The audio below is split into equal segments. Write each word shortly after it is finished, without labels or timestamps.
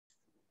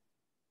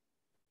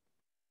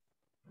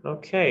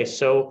Okay,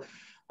 so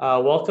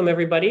welcome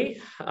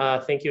everybody.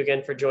 Thank you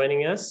again for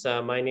joining us.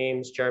 My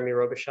name's Jeremy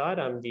Robichaud.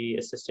 I'm the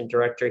Assistant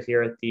Director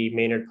here at the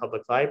Maynard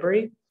Public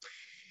Library.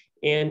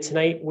 And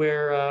tonight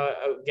we're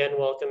again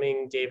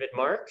welcoming David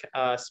Mark,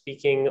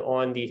 speaking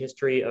on the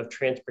history of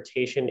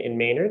transportation in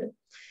Maynard.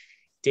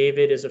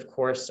 David is, of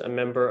course, a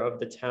member of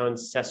the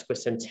town's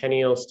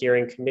Sesquicentennial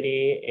Steering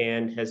Committee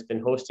and has been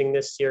hosting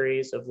this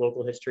series of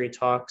local history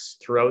talks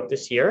throughout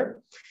this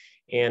year.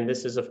 And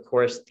this is, of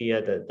course,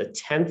 the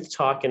 10th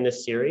talk in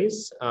this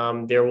series.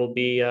 There will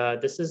be,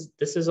 this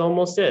is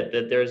almost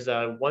it. There's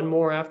one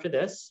more after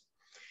this.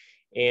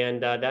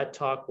 And that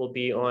talk will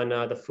be on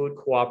the food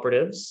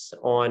cooperatives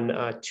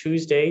on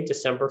Tuesday,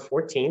 December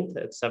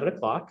 14th at 7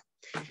 o'clock.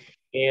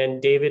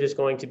 And David is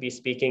going to be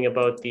speaking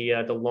about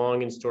the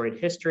long and storied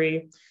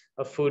history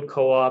of food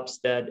co-ops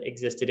that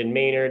existed in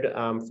Maynard,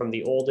 from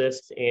the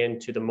oldest and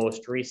to the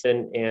most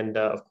recent, and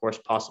of course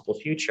possible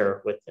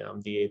future with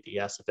the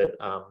Assabet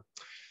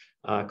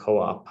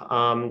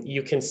co-op.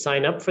 You can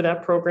sign up for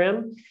that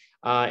program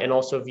and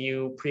also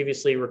view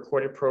previously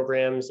recorded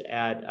programs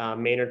at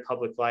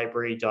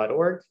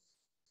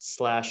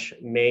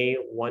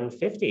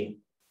maynardpubliclibrary.org/May150.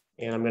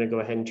 And I'm going to go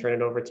ahead and turn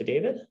it over to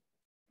David.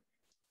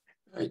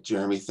 All right,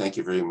 Jeremy, thank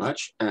you very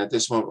much. And at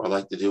this moment, what I'd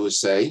like to do is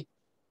say,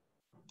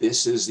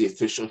 this is the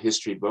official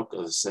history book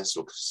of the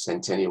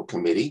Sesquicentennial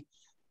Committee.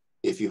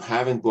 If you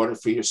haven't bought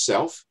it for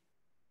yourself,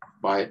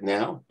 buy it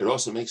now. It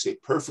also makes a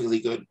perfectly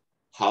good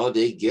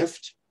holiday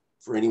gift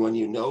for anyone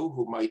you know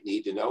who might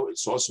need to know.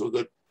 It's also a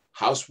good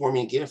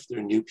housewarming gift. There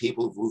are new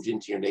people who've moved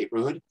into your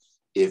neighborhood.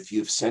 If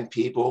you've sent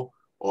people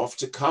off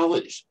to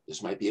college,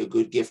 this might be a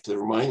good gift to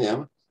remind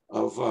them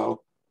of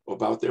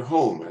about their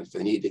home. If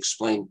they need to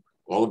explain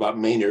all about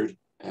Maynard,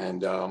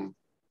 and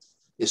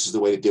this is the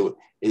way to do it.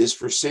 It is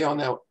for sale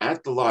now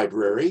at the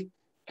library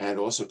and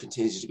also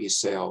continues to be a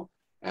sale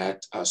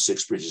at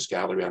Six Bridges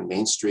Gallery on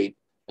Main Street.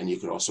 And you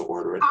can also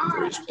order it in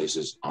various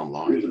places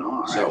online.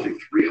 So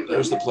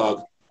there's the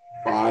plug.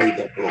 Buy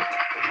the book.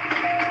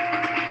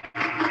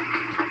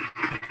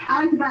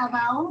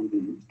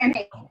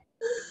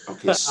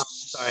 Okay.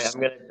 Sorry,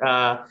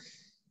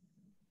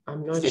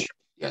 I'm not sure.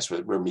 Yes,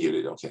 we're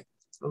muted. Okay.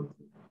 All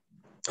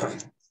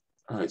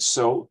right.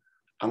 So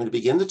I'm going to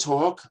begin the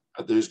talk.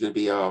 There's going to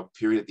be a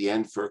period at the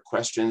end for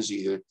questions,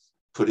 either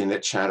put in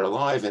at chat or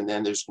live, and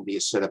then there's going to be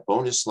a set of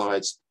bonus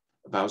slides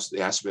about the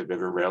Assabet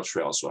River Rail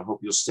Trail. So I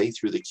hope you'll stay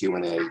through the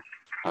Q&A to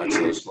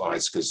those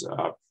slides, because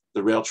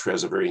the rail trail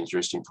is a very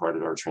interesting part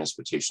of our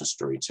transportation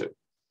story too.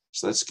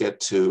 So let's get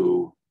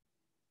to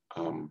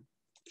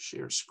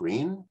share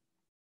screen.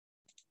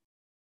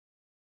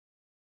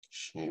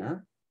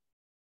 Share.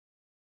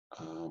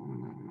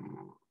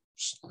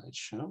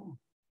 Slideshow.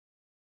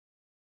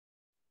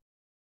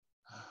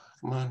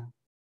 Come on.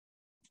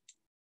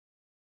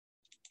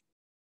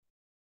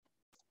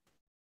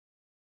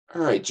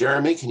 All right,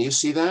 Jeremy, can you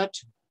see that?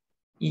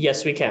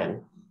 Yes, we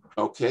can.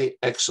 Okay,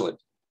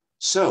 excellent.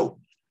 So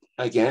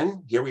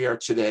again, here we are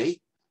today,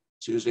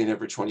 Tuesday,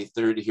 November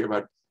 23rd, to hear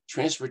about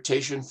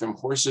transportation from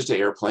horses to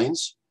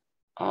airplanes.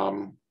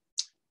 There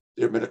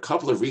have been a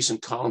couple of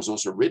recent columns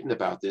also written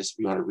about this. If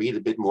you want to read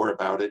a bit more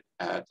about it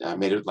at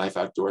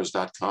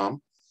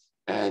MaynardLifeOutdoors.com.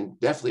 And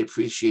definitely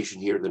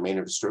appreciation here to the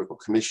Maynard Historical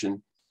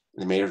Commission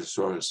and the Maynard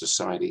Historical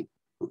Society,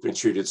 who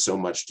contributed so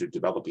much to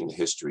developing the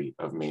history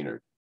of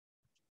Maynard.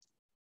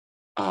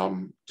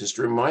 Just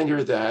a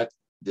reminder that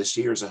this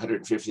year is the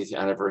 150th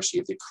anniversary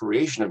of the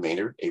creation of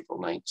Maynard, April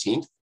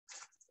 19th,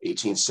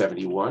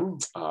 1871.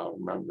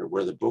 Remember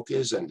where the book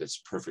is, and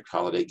it's a perfect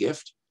holiday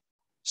gift.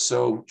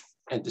 So,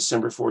 and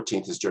December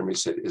 14th, as Jeremy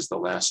said, is the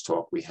last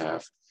talk we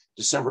have.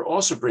 December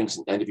also brings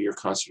an end-of-year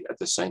concert at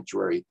the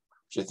Sanctuary,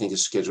 which I think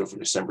is scheduled for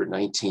December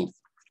 19th,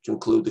 to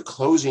include the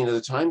closing of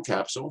the time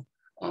capsule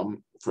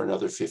for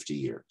another 50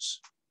 years.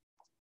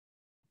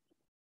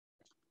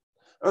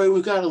 All right,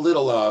 we've got a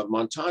little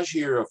montage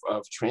here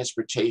of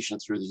transportation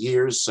through the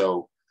years.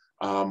 So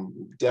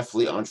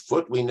definitely on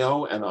foot, we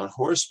know, and on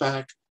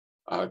horseback.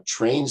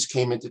 Trains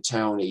came into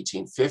town in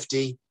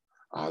 1850.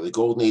 The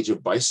golden age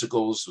of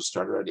bicycles was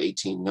started around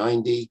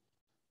 1890.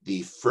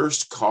 The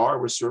first car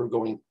was sort of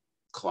going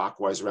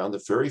clockwise around.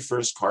 The very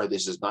first car,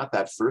 this is not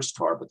that first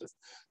car, but the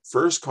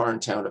first car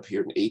in town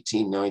appeared in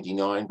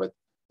 1899. But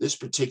this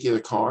particular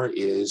car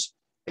is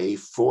a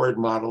Ford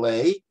Model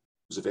A. It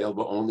was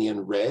available only in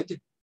red,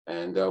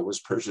 and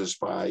was purchased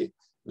by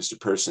Mr.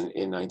 Person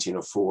in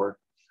 1904.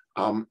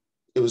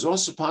 It was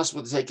also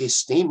possible to take a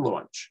steam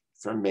launch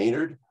from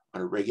Maynard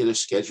on a regular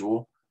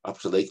schedule up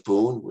to Lake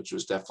Boone, which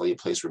was definitely a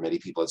place where many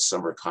people had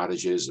summer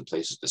cottages and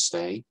places to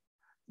stay.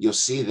 You'll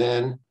see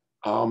then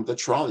the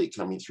trolley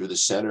coming through the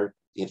center,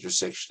 the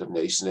intersection of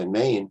Nason and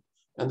Main,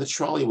 and the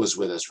trolley was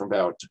with us from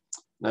about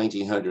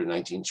 1900,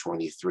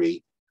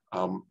 1923.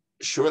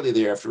 Shortly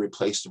thereafter,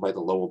 replaced by the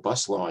Lowell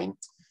bus line.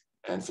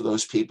 And for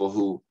those people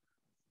who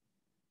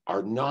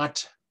are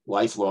not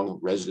lifelong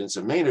residents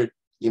of Maynard,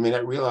 you may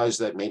not realize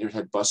that Maynard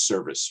had bus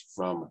service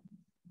from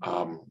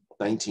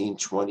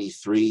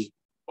 1923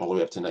 all the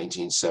way up to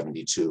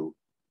 1972,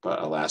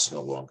 but alas,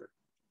 no longer.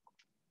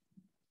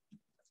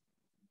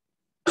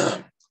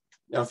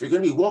 Now, if you're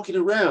going to be walking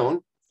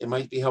around, it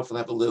might be helpful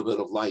to have a little bit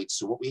of light.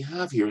 So what we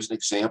have here is an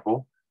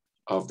example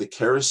of the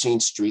kerosene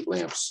street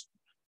lamps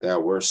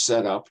that were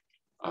set up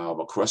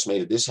across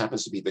Maynard. This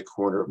happens to be the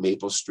corner of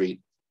Maple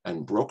Street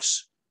and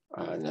Brooks.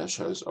 And that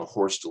shows a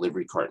horse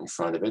delivery cart in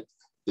front of it.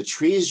 The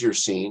trees you're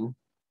seeing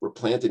were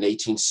planted in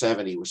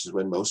 1870, which is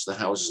when most of the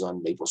houses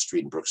on Maple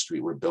Street and Brook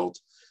Street were built.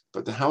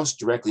 But the house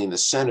directly in the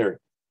center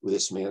with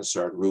its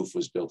mansard roof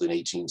was built in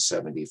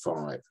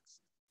 1875.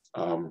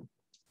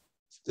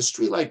 The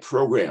streetlight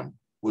program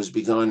was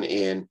begun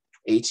in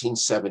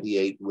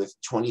 1878 with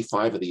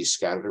 25 of these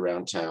scattered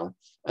around town.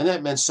 And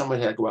that meant someone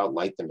had to go out and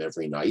light them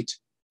every night.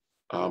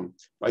 By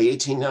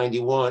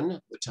 1891,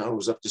 the town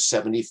was up to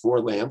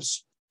 74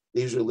 lamps.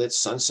 These were lit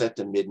sunset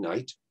to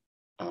midnight.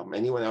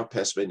 Anyone out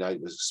past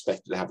midnight was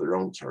expected to have their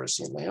own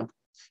kerosene lamp.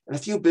 And a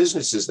few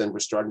businesses then were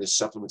starting to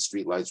supplement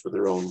streetlights with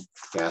their own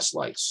gas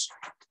lights.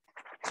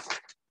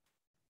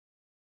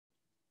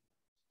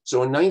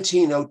 So in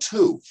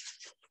 1902,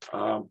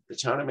 the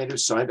town of Maynard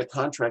signed a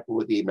contract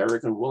with the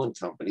American Woolen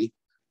Company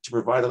to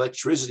provide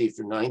electricity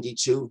for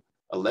 92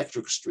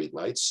 electric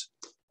streetlights.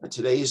 And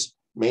today's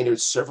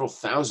Maynard's several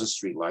thousand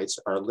streetlights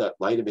are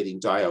light-emitting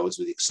diodes,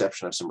 with the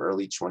exception of some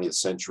early 20th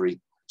century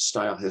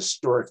style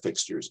historic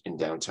fixtures in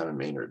downtown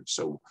Maynard.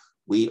 So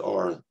we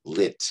are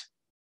lit.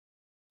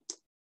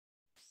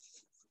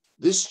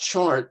 This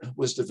chart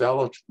was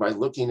developed by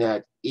looking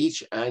at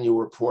each annual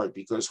report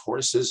because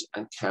horses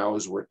and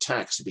cows were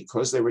taxed.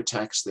 Because they were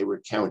taxed, they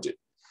were counted.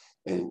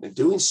 And in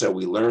doing so,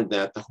 we learned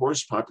that the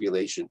horse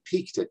population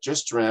peaked at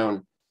just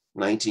around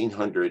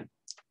 1900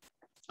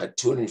 at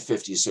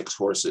 256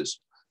 horses.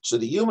 So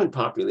the human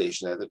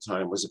population at the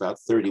time was about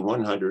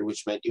 3,100,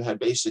 which meant you had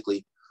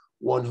basically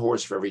one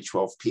horse for every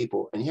 12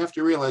 people. And you have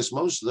to realize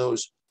most of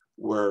those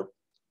were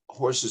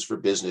horses for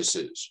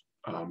businesses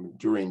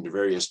during the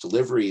various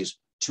deliveries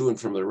to and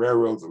from the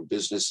railroad, from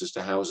businesses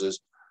to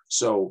houses.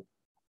 So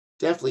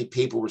definitely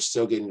people were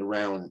still getting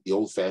around the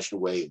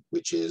old-fashioned way,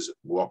 which is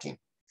walking.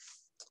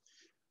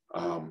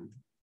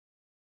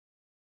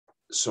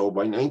 So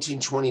by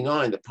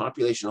 1929, the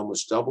population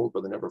almost doubled,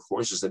 but the number of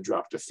horses had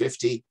dropped to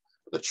 50.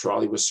 The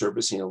trolley was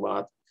servicing a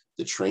lot.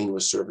 The train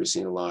was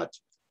servicing a lot.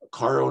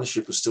 Car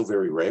ownership was still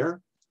very rare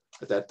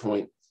at that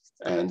point.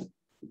 And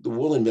the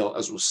woolen mill,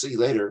 as we'll see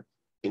later,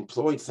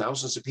 employed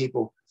thousands of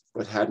people,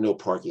 but had no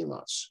parking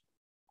lots.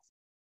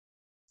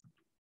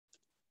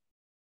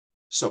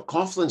 So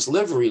Coughlin's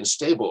Livery and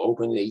Stable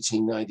opened in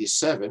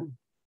 1897.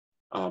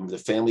 The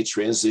family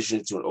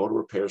transitioned to an auto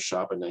repair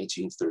shop in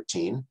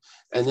 1913.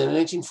 And then in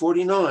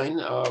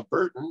 1949,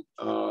 Burton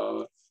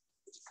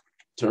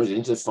turned it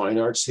into the Fine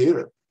Arts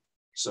Theater.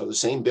 So the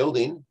same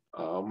building,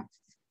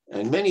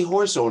 and many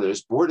horse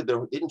owners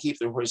didn't keep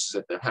their horses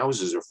at their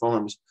houses or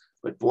farms,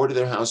 but boarded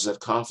their houses at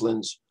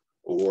Coughlin's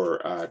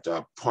or at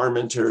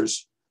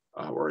Parmenter's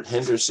or at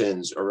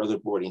Henderson's or other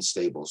boarding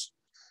stables.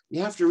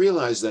 You have to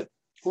realize that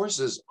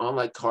horses,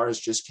 unlike cars,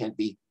 just can't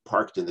be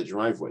parked in the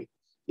driveway.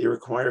 They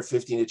require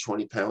 15 to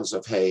 20 pounds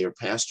of hay or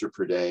pasture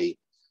per day,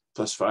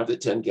 plus 5 to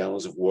 10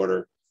 gallons of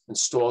water, and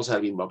stalls had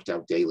to be mucked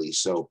out daily.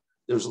 So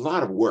there's a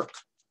lot of work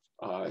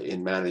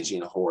in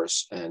managing a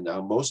horse. And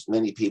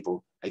many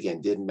people,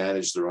 again, didn't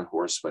manage their own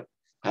horse, but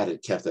had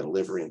it kept at a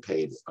livery and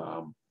paid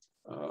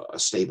a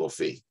stable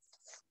fee.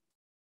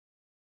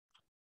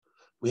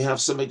 We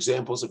have some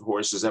examples of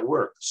horses at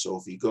work. So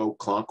if you go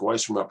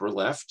clockwise from upper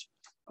left,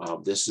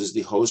 this is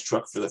the hose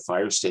truck for the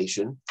fire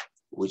station,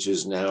 which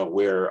is now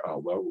where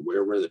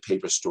the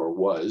paper store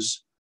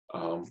was.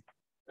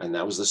 And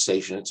that was the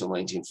station until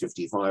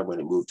 1955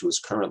 when it moved to its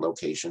current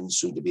location,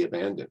 soon to be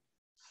abandoned.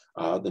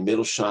 The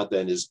middle shot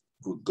then is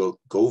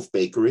Gove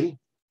Bakery.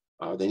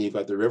 Then you've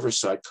got the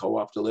Riverside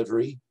Co-op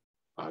delivery.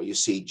 You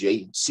see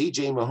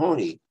C.J.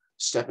 Mahoney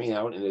stepping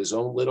out in his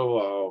own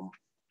little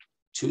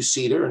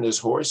two-seater, and his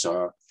horse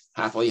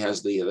happily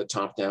has the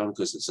top down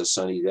because it's a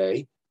sunny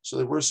day. So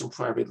there were some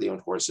privately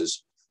owned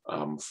horses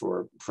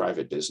for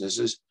private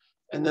businesses.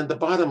 And then the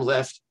bottom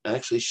left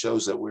actually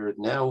shows that where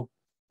now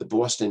the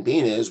Boston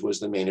Bean was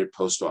the Maynard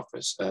Post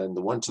Office. And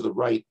the one to the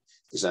right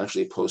is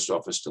actually a post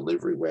office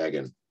delivery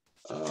wagon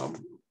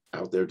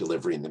out there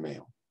delivering the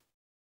mail.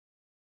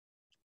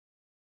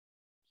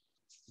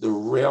 The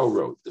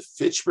railroad, the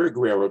Fitchburg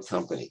Railroad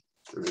Company,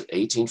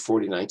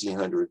 1840,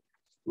 1900,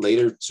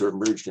 later sort of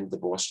merged into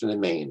Boston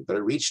and Maine, but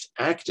it reached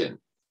Acton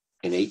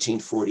in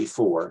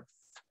 1844.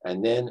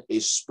 And then a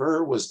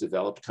spur was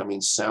developed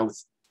coming south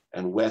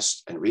and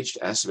west and reached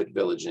Assabet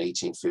Village in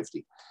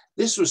 1850.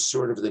 This was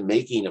sort of the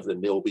making of the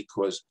mill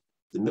because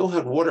the mill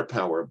had water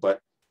power, but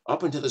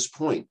up until this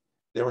point,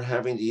 they were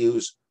having to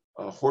use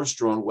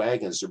horse-drawn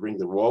wagons to bring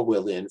the raw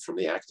wool in from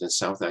the Acton,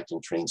 South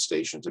Acton train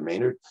station to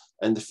Maynard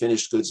and the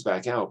finished goods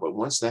back out. But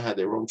once they had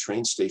their own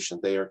train station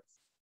there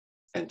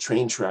and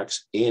train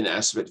tracks in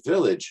Assabet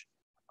Village,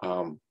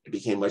 it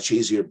became much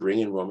easier to bring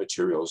in raw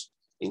materials,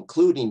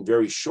 including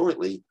very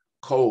shortly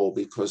coal,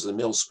 because the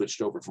mill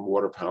switched over from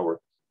water power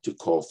to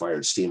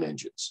coal-fired steam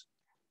engines.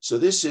 So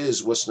this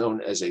is what's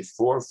known as a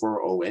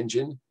 440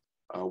 engine.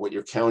 What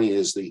you're counting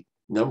is the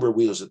number of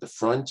wheels at the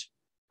front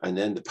And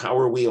then the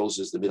power wheels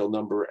is the middle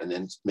number. And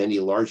then many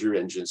larger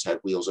engines had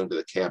wheels under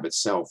the cab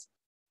itself,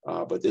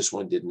 but this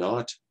one did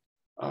not.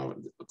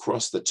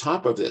 Across the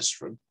top of this,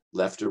 from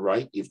left to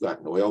right, you've got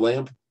an oil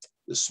lamp,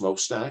 the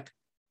smokestack,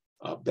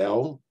 a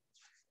bell.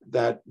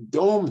 That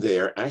dome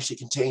there actually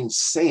contained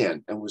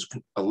sand and was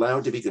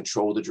allowed to be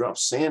controlled to drop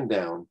sand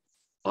down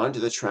onto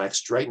the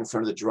tracks right in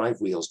front of the drive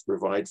wheels to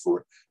provide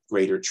for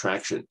greater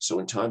traction. So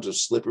in times of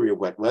slippery or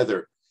wet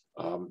weather,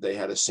 they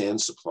had a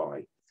sand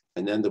supply.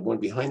 And then the one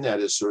behind that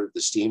is sort of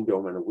the steam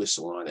dome and a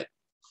whistle on it.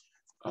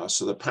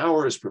 So the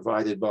power is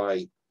provided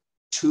by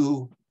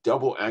two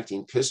double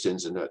acting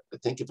pistons. And I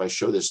think if I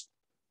show this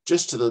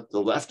just to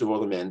the left of all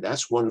the men,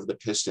 that's one of the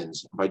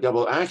pistons. By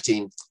double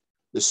acting,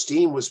 the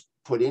steam was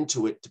put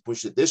into it to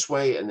push it this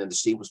way, and then the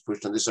steam was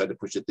pushed on this side to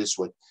push it this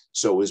way.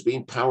 So it was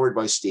being powered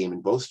by steam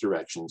in both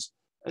directions.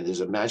 And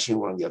there's a matching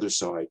one on the other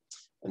side.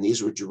 And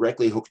these were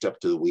directly hooked up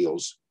to the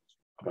wheels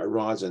by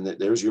rods. And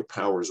there's your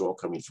powers all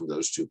coming from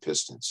those two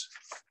pistons.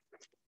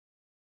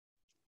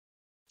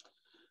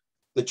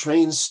 The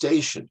train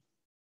station,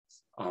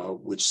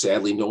 which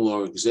sadly no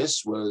longer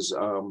exists, was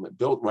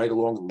built right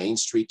along Main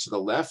Street to the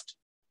left.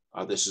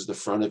 This is the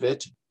front of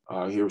it.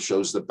 Here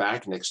shows the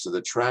back next to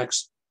the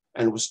tracks,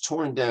 and it was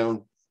torn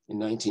down in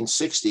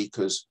 1960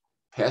 because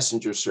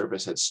passenger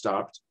service had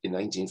stopped in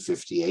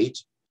 1958.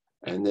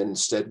 And then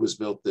instead was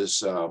built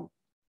this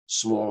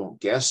small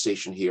gas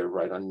station here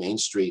right on Main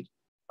Street,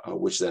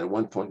 which then at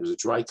one point was a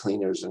dry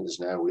cleaners and is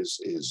now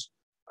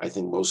I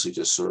think mostly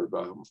just sort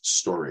of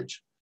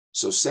storage.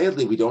 So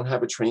sadly, we don't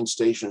have a train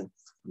station,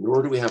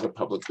 nor do we have a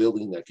public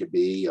building that could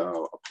be a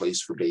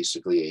place for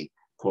basically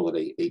call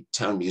it a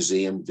town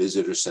museum,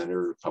 visitor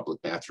center,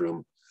 public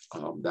bathroom.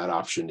 That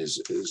option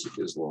is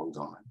long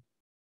gone.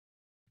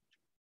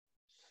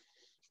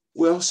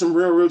 Well, some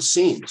railroad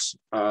scenes.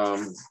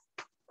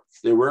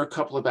 There were a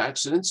couple of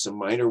accidents, some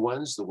minor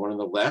ones. The one on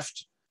the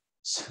left,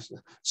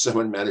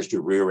 someone managed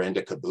to rear end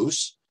a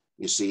caboose,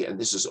 you see, and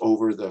this is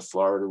over the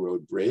Florida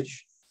Road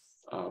Bridge.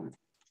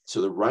 To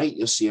the right,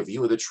 you'll see a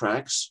view of the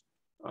tracks.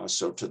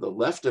 So to the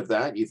left of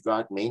that, you've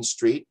got Main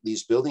Street.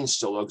 These buildings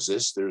still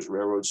exist. There's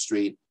Railroad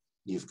Street.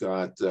 You've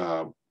got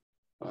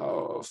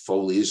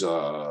Foley's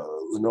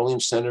Linoleum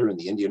Center and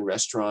the Indian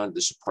Restaurant.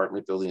 This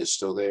apartment building is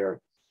still there.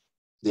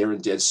 There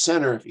in dead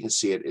center, if you can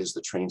see it, is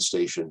the train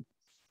station.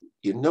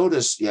 You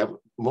notice you have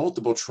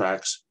multiple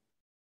tracks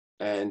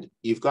and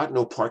you've got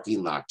no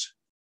parking lot,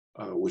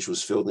 which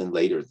was filled in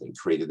later and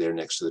created there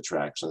next to the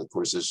tracks. And of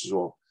course, this is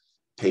all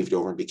paved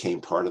over and became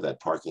part of that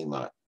parking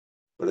lot.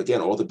 But again,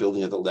 all the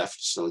building on the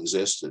left still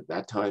exists. At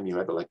that time, you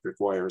had electric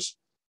wires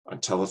on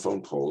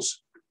telephone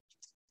poles.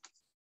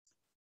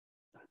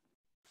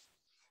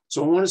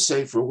 So I want to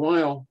say for a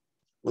while,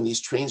 when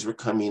these trains were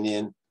coming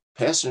in,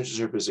 passenger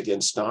service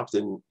again stopped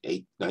in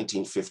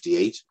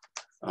 1958.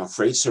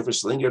 Freight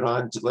service lingered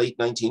on to late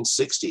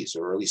 1960s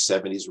or early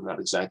 70s, we're not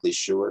exactly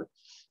sure.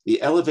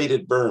 The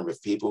elevated berm,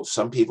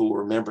 some people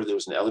remember there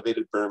was an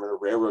elevated berm and a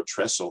railroad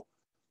trestle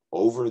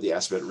over the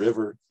Aspet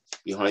River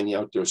behind the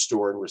outdoor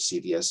store and where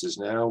CVS is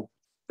now.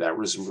 That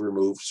was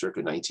removed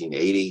circa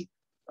 1980.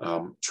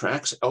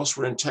 Tracks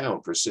elsewhere in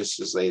town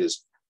persisted as late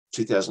as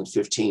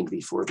 2015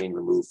 before being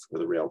removed for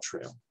the rail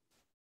trail.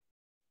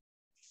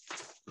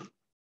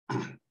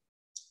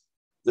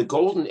 The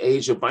golden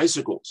age of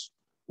bicycles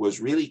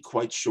was really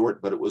quite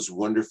short, but it was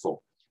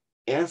wonderful.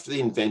 After the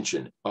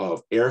invention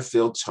of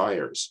air-filled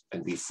tires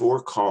and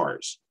before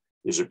cars,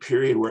 there's a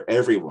period where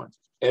everyone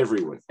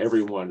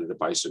wanted a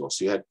bicycle.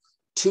 So you had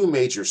two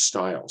major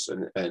styles.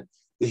 And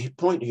the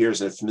point here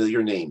is a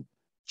familiar name.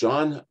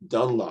 John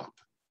Dunlop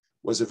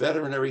was a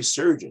veterinary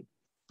surgeon,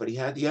 but he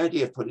had the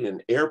idea of putting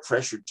an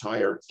air-pressured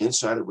tire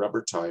inside a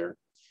rubber tire.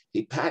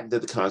 He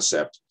patented the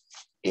concept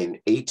in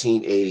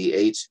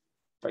 1888.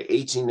 By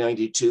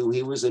 1892,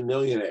 he was a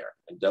millionaire,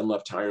 and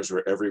Dunlop tires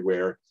were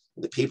everywhere.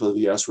 And the people of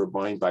the US were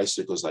buying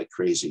bicycles like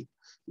crazy.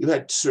 You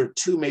had sort of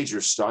two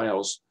major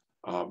styles.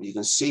 You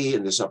can see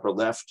in this upper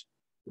left,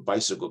 the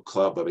Bicycle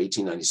Club of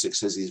 1896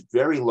 has these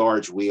very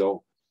large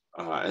wheel,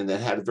 and then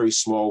had a very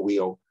small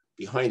wheel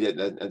behind it.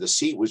 And the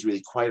seat was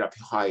really quite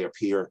high up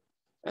here.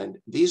 And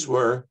these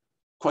were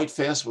quite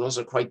fast, but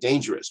also quite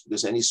dangerous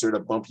because any sort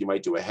of bump, you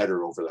might do a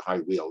header over the high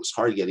wheel. It was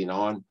hard getting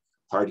on,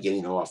 hard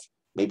getting off,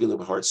 maybe a little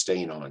bit hard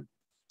staying on.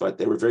 But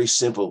they were very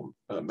simple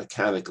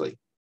mechanically.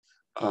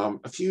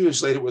 A few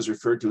years later, it was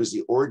referred to as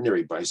the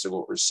ordinary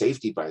bicycle or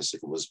safety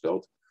bicycle was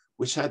built,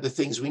 which had the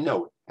things we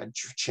know, had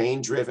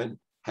chain driven,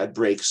 had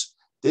brakes.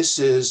 This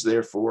is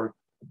therefore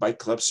Bike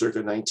Club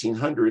circa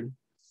 1900.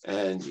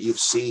 And you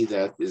see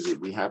that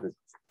we have it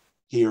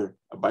here,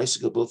 a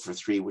bicycle built for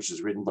three, which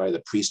is ridden by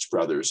the Priest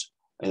brothers.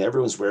 And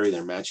everyone's wearing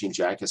their matching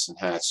jackets and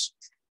hats.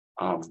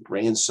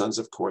 Ray and Sons,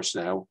 of course,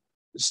 now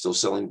is still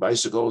selling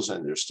bicycles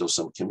and there's still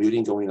some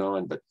commuting going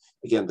on. But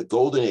again, the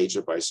golden age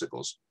of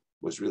bicycles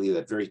was really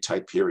that very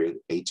tight period,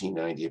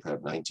 1890,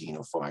 about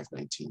 1905,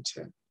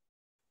 1910.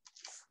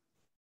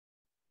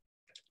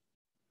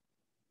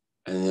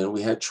 And then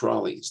we had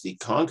trolleys. The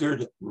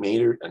Concord,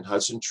 Maynard, and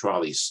Hudson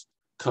Trolleys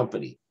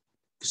Company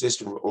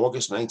existed from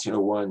August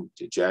 1901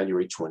 to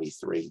January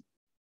 23.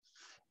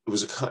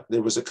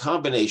 There was a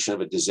combination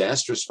of a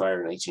disastrous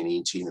fire in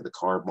 1918 of the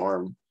car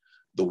barn.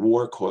 The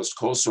war caused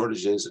coal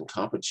shortages, and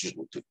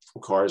competition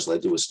from cars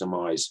led to its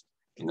demise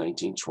in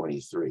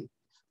 1923.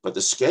 But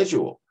the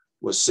schedule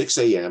was 6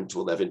 a.m. to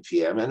 11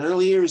 p.m. And in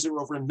early years, there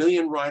were over 1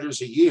 million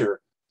riders a year.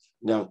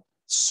 Now,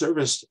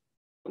 serviced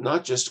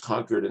not just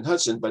Concord and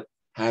Hudson, but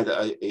had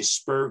a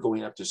spur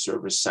going up to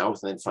service south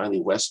and then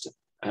finally west of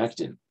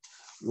Acton.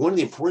 One of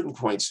the important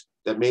points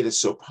that made it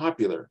so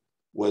popular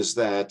was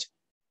that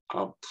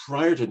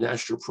prior to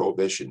national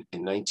prohibition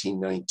in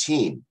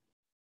 1919,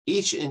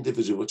 each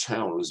individual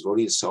town was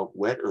voting itself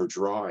wet or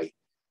dry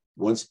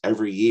once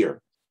every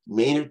year.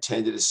 Maynard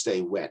tended to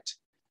stay wet.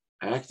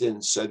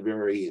 Acton,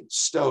 Sudbury, and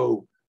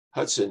Stowe,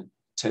 Hudson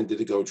tended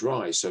to go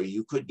dry. So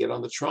you could get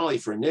on the trolley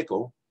for a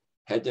nickel,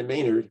 head to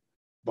Maynard,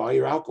 buy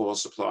your alcohol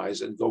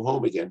supplies, and go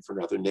home again for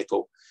another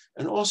nickel.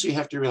 And also you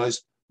have to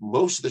realize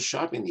most of the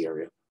shopping in the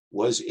area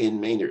was in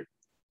Maynard.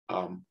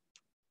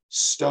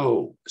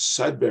 Stowe,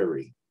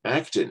 Sudbury,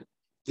 Acton,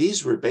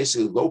 these were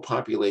basically low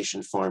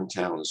population farm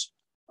towns,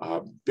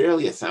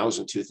 barely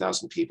 1,000,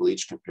 2,000 people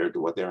each compared to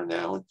what they are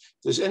now. And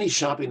if there's any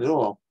shopping at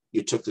all,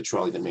 you took the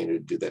trolley to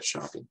Maynard to do that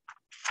shopping.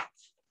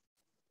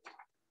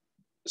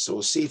 So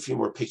we'll see a few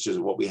more pictures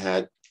of what we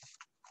had.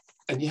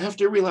 And you have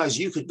to realize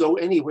you could go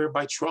anywhere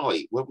by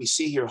trolley. What we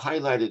see here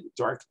highlighted,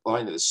 dark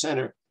line in the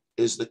center,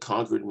 is the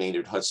Concord,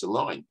 Maynard, Hudson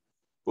line.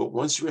 But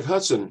once you're at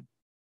Hudson,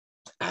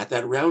 at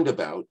that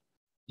roundabout,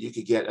 you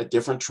could get a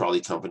different trolley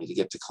company to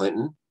get to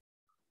Clinton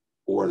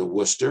or to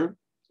Worcester.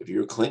 If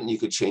you're at Clinton, you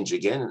could change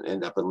again and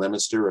end up in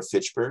Leominster or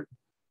Fitchburg.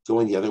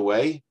 Going the other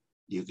way,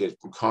 you get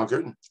from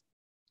Concord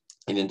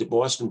and into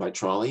Boston by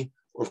trolley.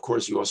 Or of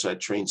course, you also had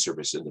train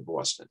service into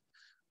Boston.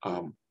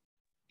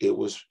 It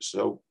was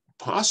so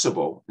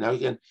possible. Now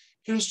again,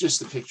 here's just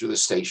the picture of the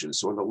station.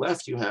 So on the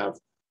left, you have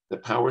the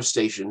power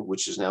station,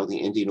 which is now the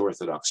Indian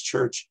Orthodox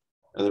Church.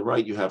 On the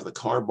right, you have the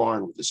car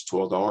barn with its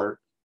tall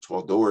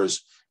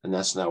doors, and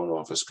that's now an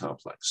office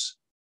complex.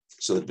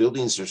 So the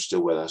buildings are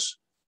still with us,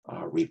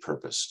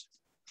 repurposed.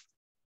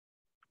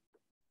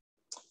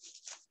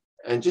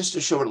 And just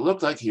to show what it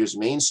looked like, here's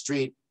Main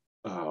Street,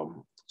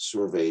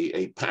 sort of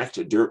a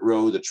packed dirt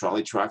road, the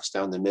trolley tracks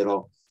down the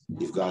middle.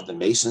 You've got the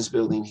Masons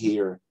building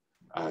here.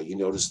 You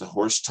notice the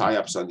horse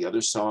tie-ups on the other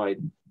side.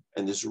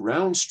 And this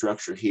round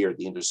structure here at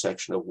the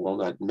intersection of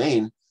Walnut and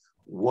Main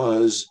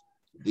was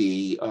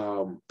the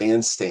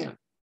bandstand.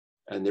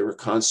 And there were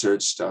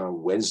concerts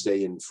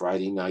Wednesday and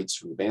Friday nights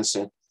from the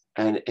bandstand.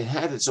 And it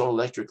had its own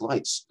electric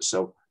lights.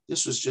 So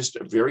this was just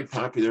a very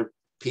popular.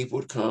 People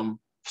would come,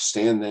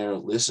 stand there,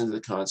 listen to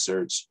the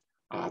concerts.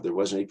 There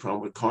wasn't any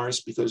problem with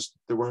cars because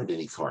there weren't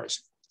any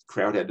cars. The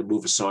crowd had to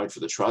move aside for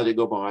the trolley to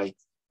go by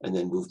and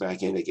then move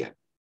back in again.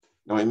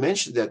 Now, I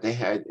mentioned that they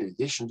had, in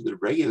addition to the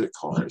regular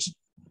cars,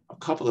 a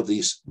couple of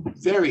these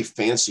very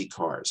fancy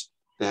cars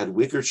that had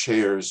wicker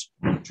chairs,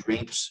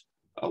 drapes,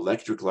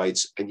 electric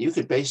lights, and you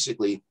could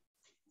basically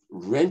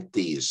rent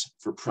these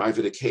for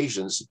private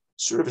occasions,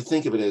 sort of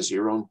think of it as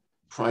your own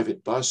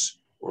private bus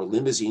or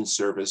limousine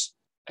service.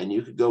 And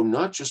you could go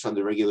not just on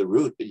the regular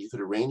route, but you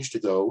could arrange to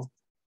go,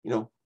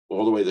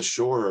 all the way to the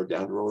shore or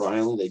down to Rhode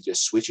Island. They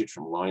just switch it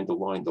from line to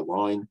line to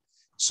line.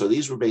 So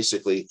these were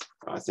basically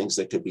things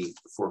that could be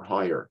for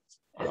hire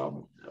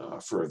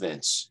for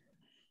events.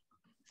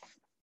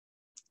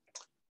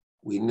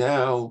 We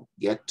now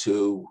get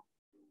to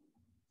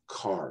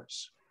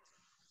cars.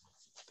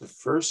 The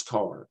first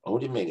car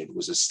owned in Maynard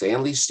was a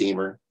Stanley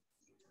steamer.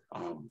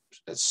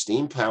 That's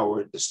steam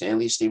powered. The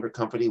Stanley Steamer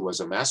Company was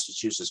a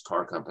Massachusetts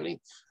car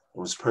company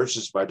and was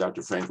purchased by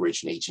Dr. Frank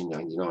Rich in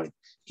 1899.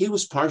 He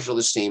was partial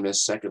to steam.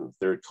 His second and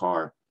third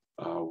car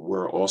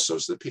were also.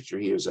 So the picture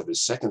here is of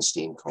his second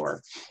steam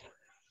car.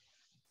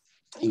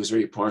 He was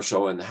very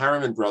partial, and the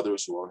Harriman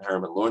brothers, who owned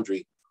Harriman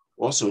Laundry,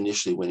 also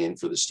initially went in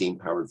for the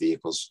steam-powered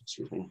vehicles,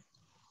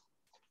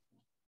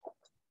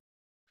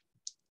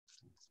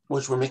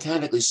 which were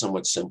mechanically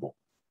somewhat simple.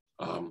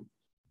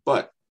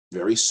 But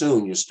very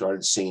soon you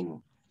started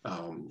seeing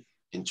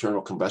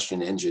internal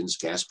combustion engines,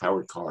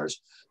 gas-powered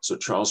cars. So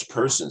Charles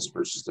Persons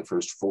purchased the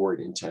first Ford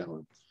in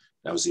town.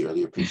 That was the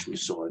earlier picture we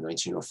saw in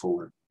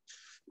 1904.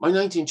 By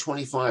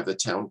 1925, the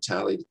town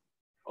tallied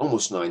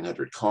almost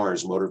 900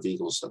 cars, motor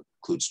vehicles, that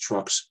includes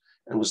trucks,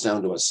 and was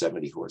down to about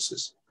 70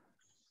 horses.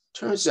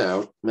 Turns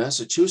out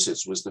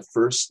Massachusetts was the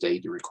first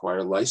state to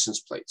require license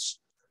plates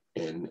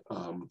in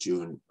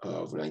June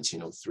of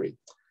 1903.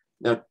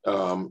 Now,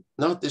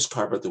 not this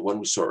car, but the one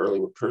we saw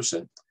earlier with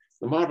Person.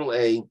 The Model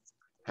A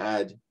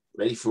had,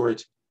 ready for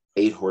it,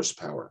 8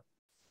 horsepower,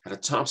 had a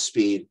top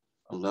speed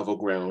on level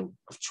ground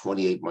of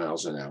 28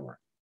 miles an hour.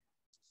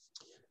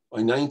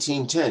 By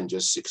 1910,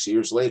 just 6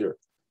 years later,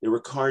 there were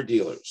car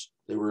dealers,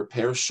 there were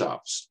repair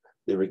shops,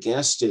 there were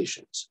gas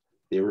stations,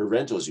 there were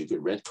rentals. You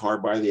could rent car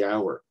by the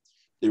hour.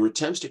 There were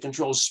attempts to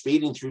control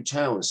speeding through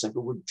town. Some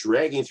people were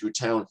dragging through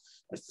town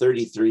at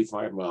 30,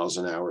 35 miles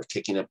an hour,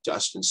 kicking up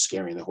dust and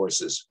scaring the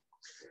horses.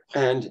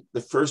 And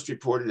the first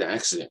reported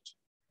accident,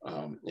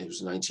 it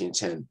was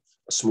 1910.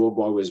 A small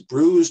boy was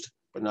bruised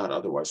but not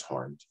otherwise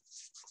harmed.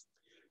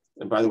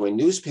 And by the way,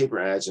 newspaper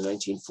ads in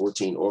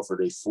 1914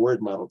 offered a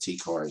Ford Model T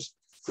cars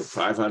for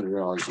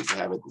 $500. You could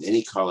have it in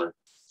any color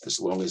as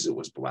long as it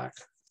was black.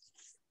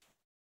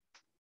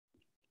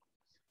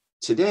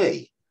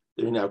 Today,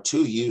 there are now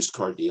 2 used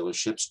car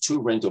dealerships,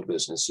 2 rental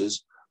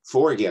businesses,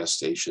 4 gas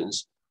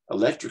stations,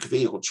 electric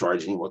vehicle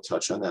charging, we'll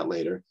touch on that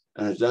later,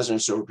 and a dozen or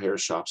so repair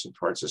shops and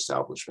parts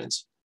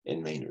establishments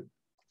in Maynard.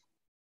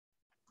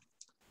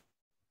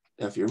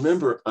 Now, if you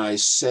remember, I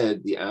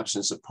said the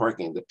absence of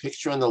parking. The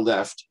picture on the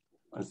left,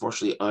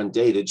 unfortunately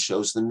undated,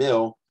 shows the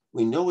mill.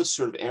 We know it's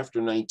sort of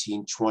after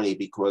 1920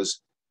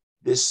 because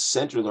this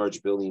center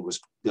large building was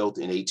built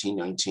in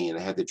 1819 and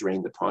I had to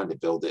drain the pond to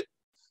build it.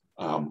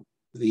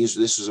 This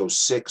was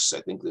 06,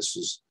 I think this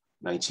was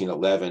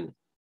 1911.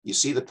 You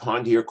see the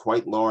pond here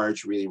quite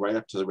large, really right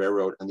up to the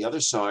railroad. On the other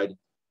side,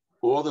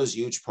 all those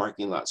huge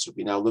parking lots. So if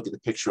you now look at the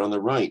picture on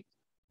the right,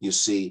 you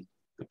see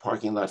the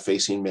parking lot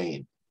facing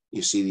Main.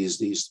 You see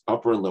these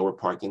upper and lower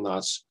parking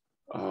lots,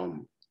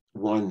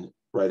 one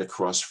right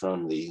across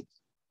from the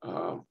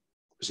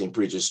St.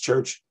 Bridget's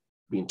Church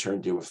being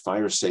turned into a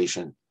fire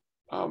station.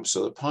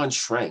 So the pond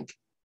shrank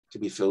to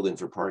be filled in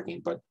for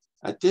parking. But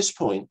at this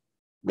point,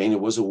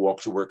 Maynard was a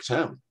walk-to-work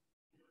town.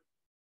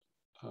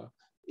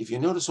 If you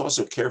notice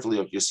also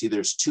carefully, you see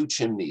there's 2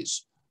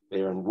 chimneys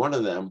there, and one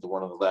of them, the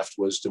one on the left,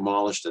 was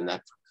demolished, and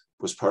that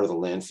was part of the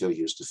landfill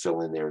used to fill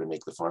in there to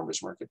make the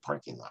farmers market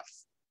parking lot.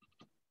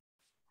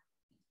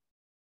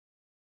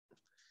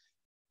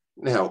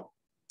 Now,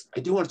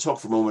 I do want to talk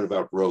for a moment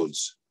about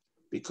roads,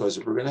 because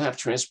if we're going to have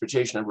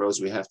transportation on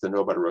roads, we have to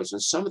know about roads.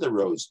 And some of the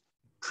roads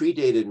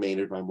predated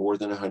Maynard by more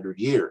than 100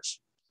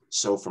 years.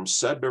 So from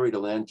Sudbury to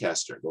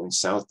Lancaster, going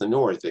south to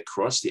north, they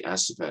crossed the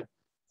Assabet,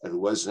 and it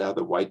was now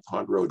the White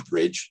Pond Road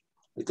Bridge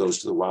that goes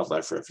to the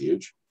Wildlife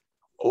Refuge.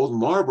 Old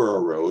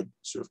Marlborough Road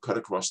sort of cut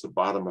across the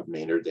bottom of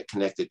Maynard that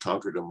connected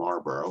Concord to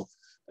Marlborough.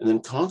 And then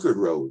Concord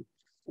Road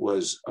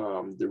was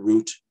the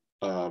route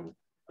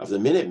of the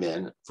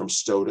Minutemen from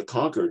Stowe to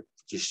Concord,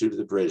 just due to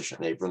the British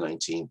on April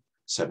 19,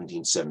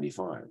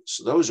 1775.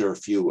 So those are a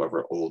few of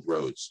our old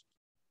roads.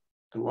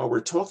 And while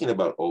we're talking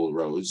about old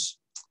roads,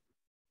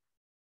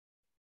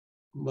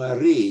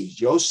 Marie,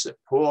 Joseph,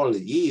 Paul,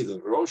 Guy de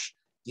Roche,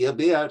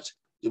 Gilbert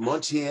de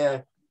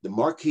Montier, the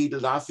Marquis de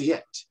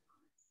Lafayette,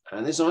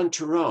 and his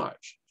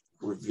entourage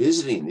were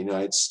visiting the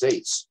United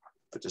States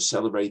to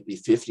celebrate the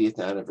 50th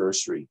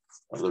anniversary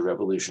of the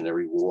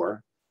Revolutionary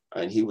War.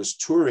 And he was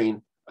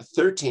touring a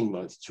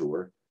 13-month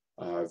tour,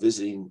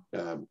 visiting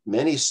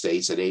many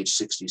states at age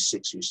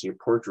 66. You see a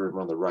portrait of him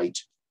on the right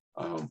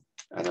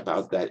at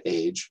about that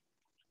age.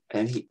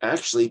 And he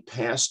actually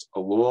passed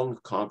along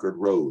Concord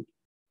Road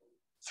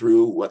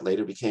through what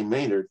later became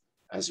Maynard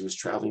as he was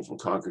traveling from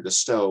Concord to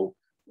Stowe,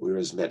 where he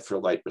was met for a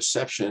light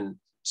reception,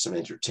 some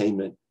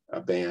entertainment, a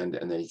band,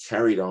 and then he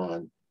carried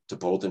on to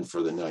Bolton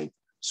for the night.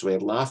 So we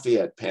had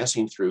Lafayette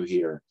passing through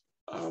here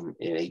in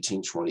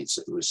 1820.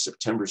 It was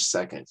September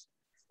 2nd,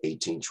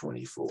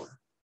 1824.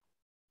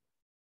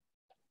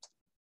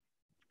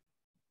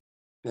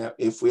 Now,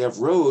 if we have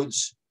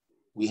roads,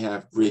 we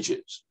have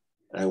bridges.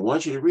 And I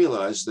want you to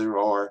realize there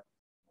are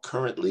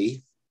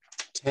currently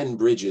 10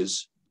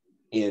 bridges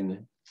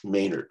in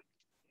Maynard.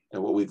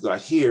 And what we've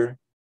got here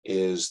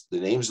is the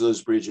names of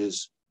those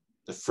bridges,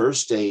 the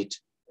first date,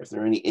 if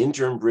there are any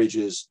interim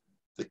bridges,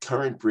 the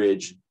current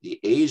bridge, the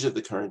age of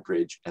the current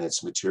bridge, and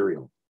its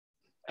material.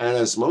 And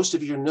as most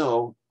of you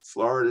know,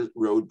 Florida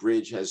Road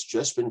Bridge has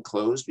just been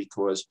closed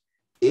because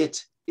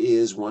it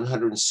is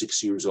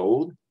 106 years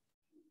old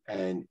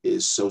and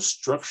is so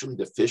structurally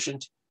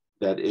deficient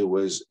that it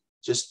was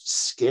just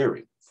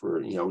scary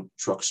for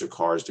trucks or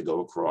cars to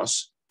go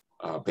across.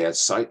 Bad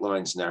sight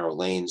lines, narrow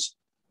lanes.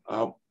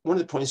 One of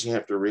the points you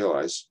have to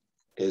realize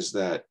is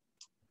that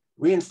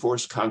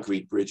reinforced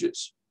concrete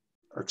bridges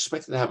are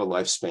expected to have a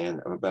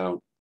lifespan of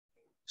about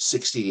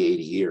 60 to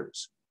 80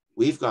 years.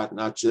 We've got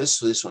not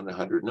just this one,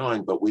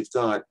 109, but we've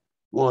got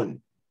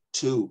 1,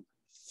 2,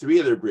 3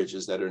 other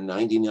bridges that are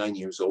 99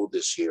 years old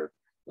this year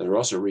that are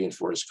also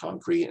reinforced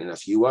concrete, and a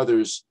few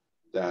others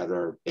that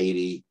are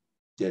 80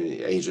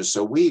 ages.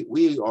 So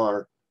we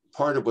are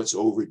part of what's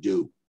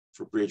overdue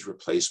for bridge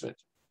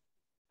replacement.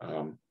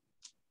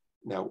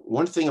 Now,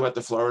 one thing about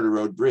the Florida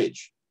Road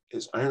Bridge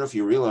is, I don't know if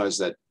you realize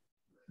that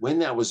when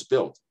that was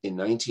built in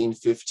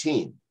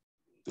 1915,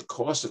 the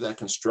cost of that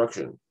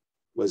construction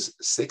was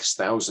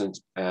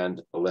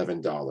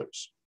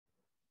 $6,011.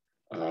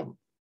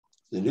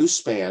 The new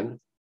span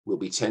will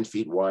be 10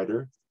 feet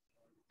wider.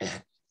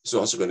 It's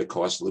also going to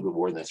cost a little bit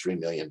more than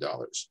 $3 million.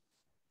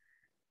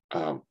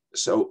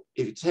 So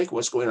if you take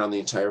what's going on in the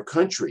entire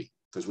country,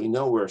 because we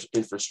know where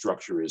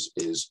infrastructure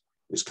is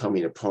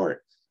coming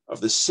apart, of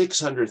the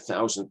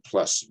 600,000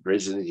 plus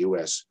bridges in the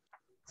US,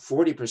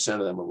 40%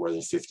 of them are more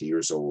than 50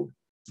 years old.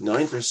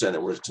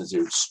 9% were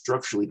considered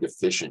structurally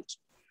deficient,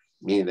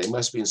 meaning they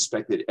must be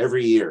inspected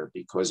every year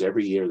because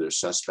every year they're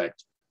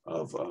suspect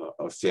of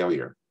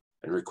failure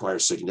and require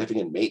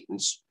significant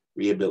maintenance,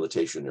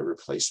 rehabilitation, or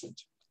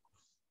replacement.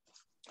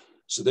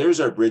 So there's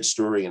our bridge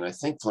story. And I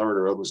think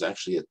Florida Road was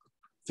actually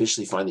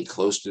officially finally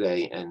closed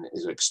today and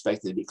is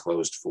expected to be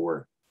closed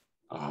for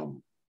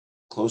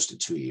close to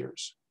 2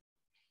 years.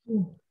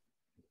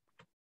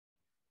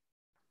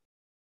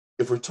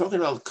 If we're talking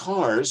about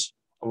cars,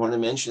 I want to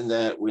mention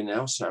that we're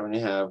now starting to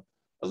have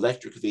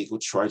electric vehicle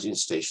charging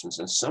stations.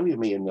 And some of you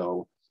may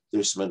know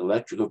there's some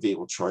electrical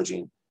vehicle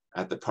charging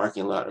at the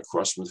parking lot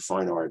across from the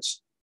Fine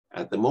Arts.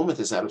 At the moment,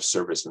 it's out of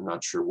service. I'm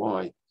not sure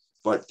why.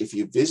 But if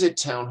you visit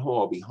Town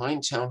Hall,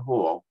 behind Town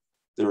Hall,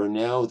 there are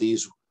now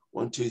these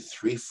 1, 2,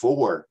 3,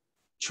 4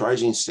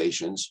 charging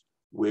stations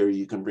where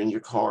you can bring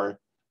your car.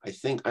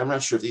 I'm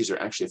not sure if these are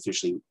actually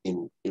officially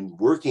in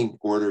working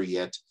order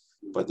yet,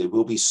 but they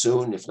will be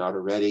soon, if not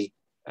already.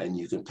 And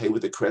you can pay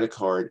with a credit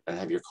card and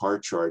have your car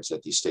charged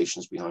at these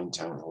stations behind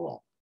Town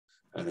Hall.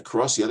 And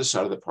across the other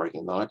side of the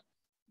parking lot,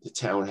 the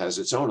town has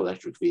its own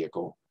electric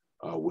vehicle,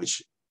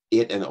 which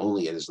it and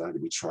only it is allowed to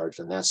be charged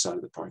on that side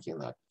of the parking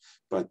lot.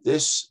 But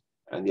this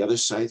and the other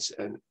sites,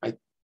 and I'm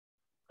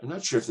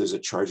not sure if there's a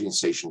charging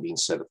station being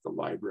set at the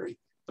library,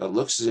 but it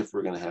looks as if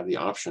we're going to have the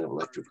option of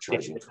electric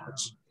charging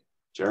cards.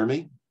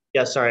 Jeremy?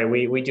 Yeah, sorry,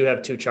 we do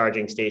have 2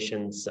 charging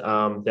stations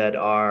that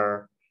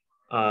are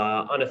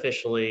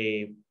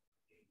unofficially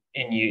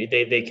in use.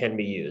 They can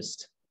be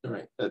used. All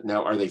right.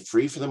 Now, are they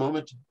free for the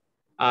moment?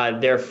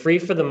 They're free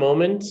for the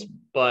moment,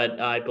 but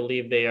I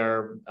believe they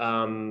are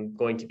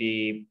going to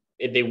be,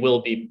 they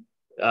will be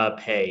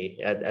pay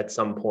at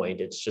some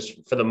point. It's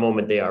just for the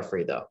moment they are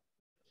free though.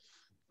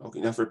 Okay,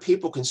 now for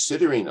people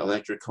considering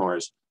electric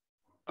cars,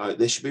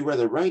 they should be aware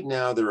that right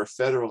now there are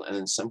federal and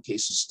in some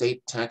cases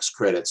state tax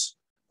credits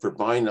for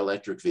buying an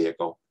electric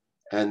vehicle,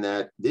 and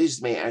that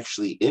these may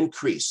actually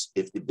increase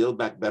if the Build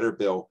Back Better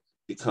bill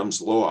becomes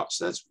law.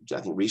 So that's,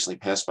 I think, recently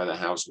passed by the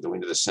House and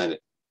going to the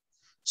Senate.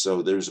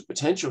 So there's a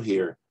potential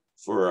here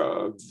for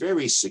a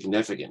very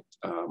significant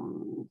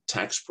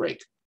tax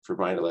break for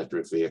buying an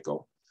electric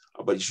vehicle.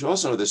 But you should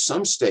also know that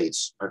some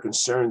states are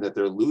concerned that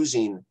they're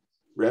losing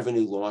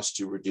revenue lost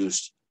to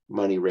reduced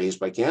money raised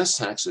by gas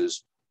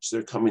taxes. So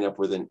they're coming up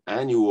with an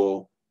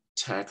annual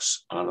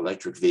tax on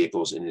electric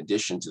vehicles in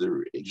addition to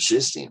the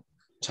existing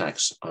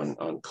tax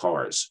on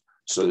cars.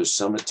 So there's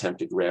some attempt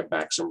to grab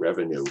back some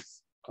revenue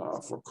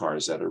for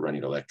cars that are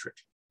running electric.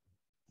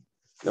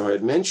 Now, I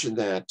had mentioned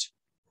that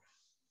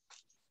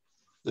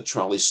the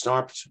trolleys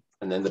stopped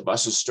and then the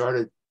buses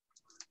started.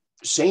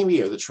 Same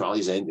year, the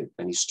trolleys ended,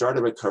 and he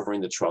started by covering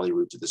the trolley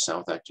route to the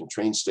South Acton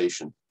train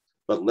station,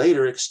 but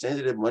later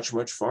extended it much,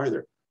 much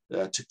farther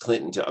to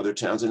Clinton, to other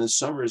towns. And in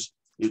summers,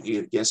 you could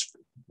get a guest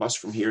bus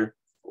from here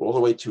all the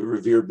way to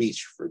Revere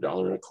Beach for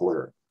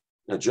 $1.25.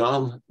 Now,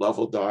 John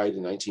Lovell died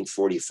in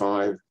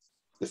 1945.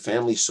 The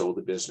family sold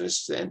the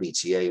business to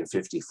MBTA in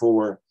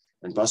 54,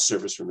 and bus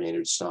service from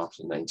Maynard stopped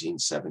in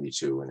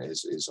 1972 and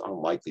is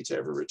unlikely to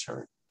ever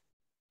return.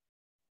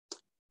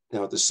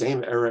 Now, at the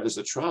same era as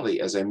the trolley,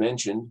 as I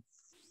mentioned,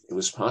 it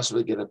was possible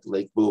to get up to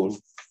Lake Boone,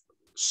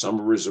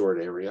 summer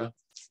resort area,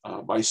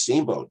 by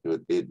steamboat.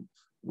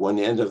 One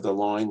end of the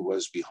line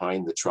was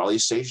behind the trolley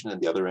station,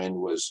 and the other end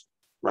was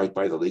right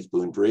by the Lake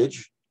Boone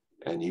Bridge.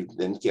 And you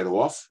then get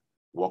off,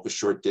 walk a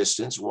short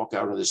distance, walk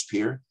out on this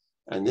pier,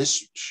 and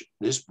this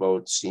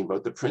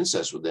steamboat, the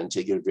Princess, would then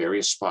take you to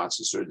various spots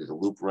and sort of to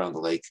loop around the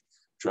lake,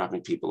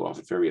 dropping people off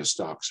at various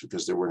docks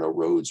because there were no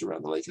roads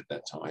around the lake at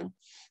that time.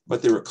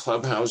 But there were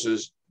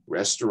clubhouses,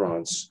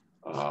 restaurants,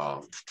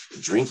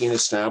 drinking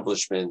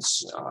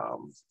establishments.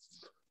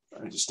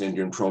 Just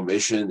during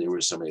Prohibition, there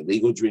were some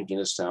illegal drinking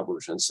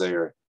establishments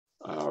there,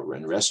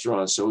 and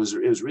restaurants. So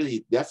it was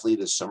really definitely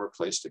the summer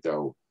place to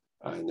go,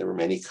 and there were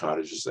many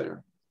cottages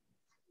there.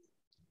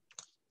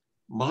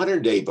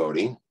 Modern day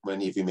boating,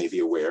 many of you may be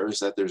aware, is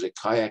that there's a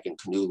kayak and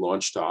canoe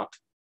launch dock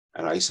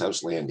at Ice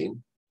House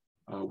Landing,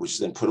 which is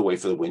then put away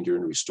for the winter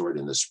and restored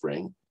in the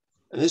spring.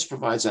 And this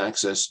provides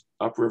access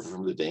upriver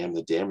from the dam.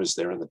 The dam is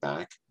there in the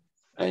back.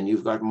 And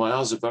you've got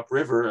miles of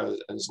upriver,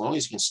 as long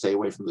as you can stay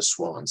away from the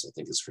swans, I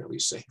think it's fairly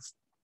safe.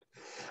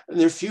 And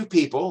there are few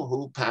people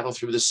who paddle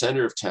through the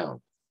center of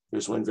town.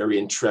 There's one very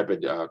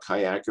intrepid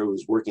kayaker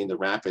who's working the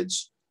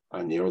rapids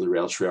near the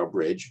rail trail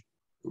bridge,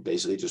 who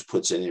basically just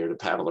puts in there to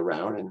paddle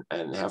around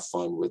and have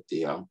fun with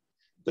the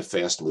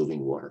fast moving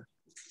water.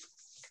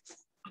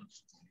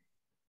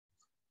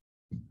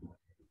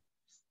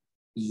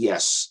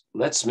 Yes,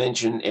 let's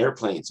mention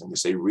airplanes. I'm gonna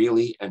say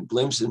really, and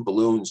blimps and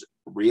balloons,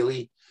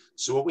 really.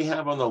 So what we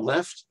have on the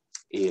left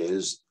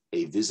is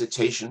a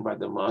visitation by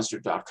the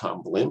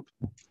Monster.com blimp.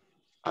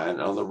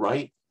 And on the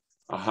right,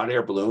 a hot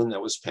air balloon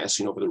that was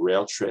passing over the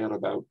rail trail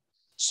about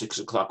 6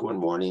 o'clock one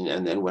morning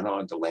and then went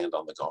on to land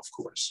on the golf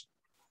course.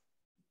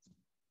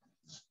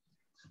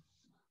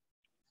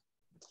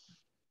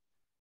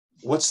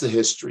 What's the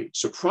history?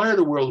 So prior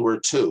to World War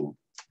II,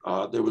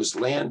 there was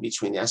land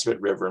between the Assabet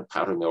River and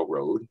Powder Mill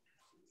Road.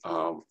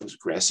 It was a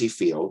grassy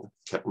field,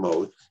 kept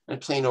mowed,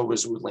 and plane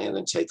overs would land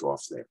and take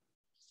off there.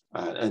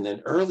 And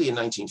then early in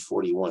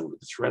 1941, with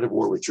the threat of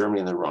war with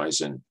Germany on the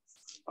horizon,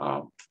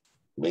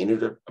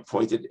 Maynard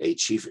appointed a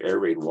chief air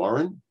raid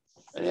warrant.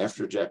 And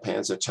after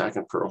Japan's attack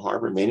on Pearl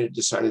Harbor, Maynard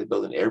decided to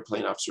build an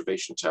airplane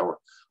observation tower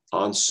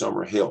on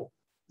Summer Hill.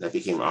 that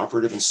became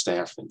operative and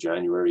staffed in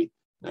January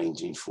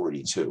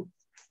 1942.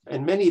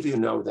 And many of you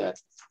know that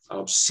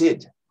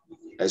Sid,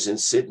 as in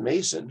Sid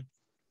Mason,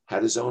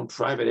 had his own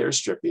private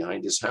airstrip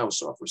behind his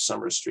house off of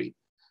Summer Street.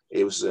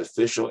 It was an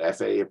official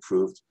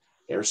FAA-approved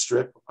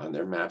airstrip on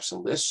their maps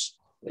and lists.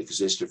 It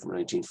existed from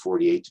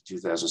 1948 to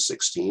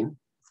 2016.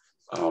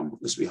 It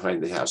was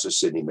behind the house of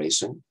Sidney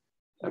Mason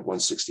at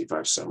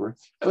 165 Summer.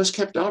 It was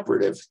kept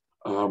operative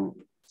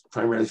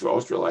primarily for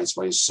ultralights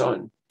by his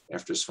son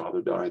after his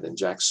father died. Then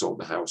Jack sold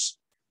the house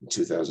in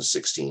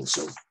 2016.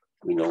 So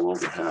we no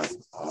longer have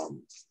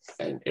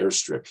an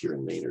airstrip here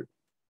in Maynard.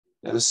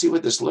 Now to see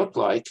what this looked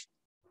like,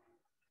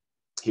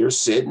 here's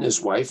Sid and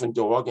his wife and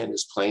dog and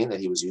his plane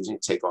that he was using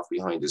to take off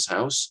behind his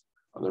house.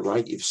 On the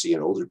right, you see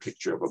an older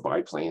picture of a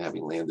biplane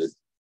having landed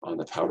on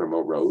the Powder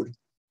Mill Road.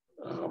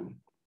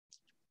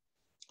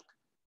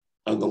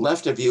 On the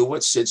left of you,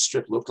 what Sid's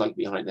strip looked like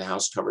behind the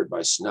house covered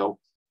by snow.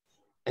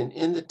 And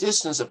in the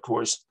distance, of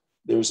course,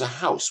 there's a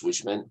house,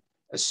 which meant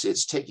as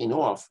Sid's taking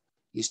off,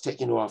 he's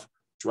taking off,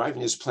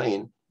 driving his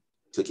plane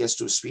till it gets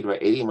to a speed of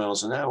about 80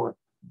 miles an hour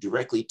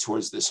directly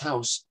towards this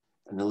house,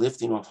 and then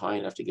lifting off high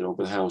enough to get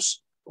over the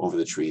house, over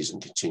the trees,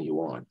 and continue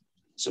on.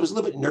 So it was a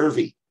little bit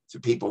nervy for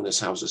people in this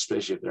house,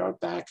 especially if they're out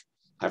back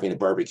having a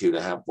barbecue,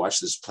 to watch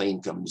this plane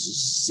come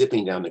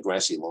zipping down the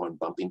grassy lawn,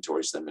 bumping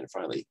towards them, and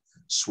finally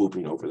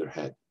swooping over their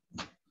head.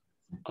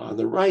 On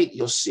the right,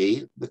 you'll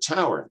see the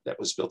tower that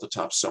was built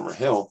atop Summer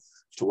Hill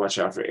to watch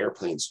out for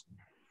airplanes.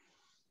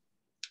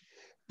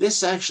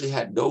 This actually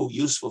had no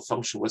useful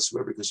function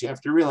whatsoever, because you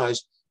have to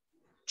realize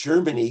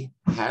Germany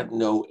had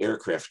no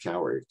aircraft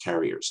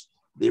carriers.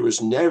 There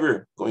was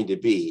never going to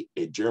be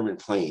a German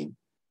plane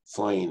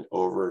flying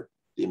over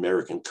the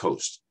American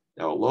coast.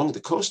 Now, along the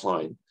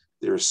coastline,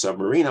 there are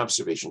submarine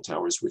observation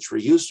towers, which were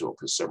useful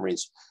because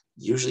submarines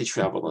usually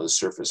traveled on the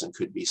surface and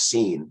could be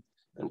seen,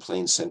 and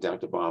planes sent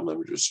out to bomb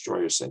them or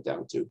destroyers sent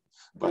out to.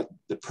 But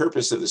the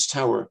purpose of this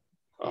tower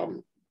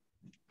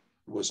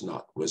was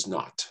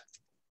not.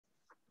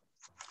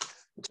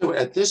 So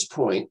at this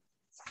point,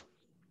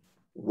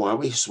 why don't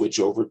we switch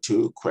over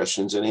to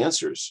questions and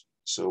answers?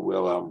 So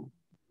we'll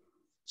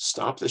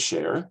stop the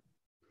share.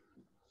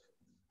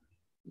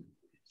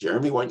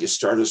 Jeremy, why don't you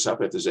start us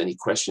up? If there's any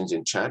questions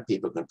in chat,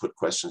 people can put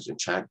questions in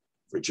chat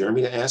for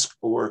Jeremy to ask,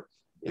 or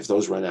if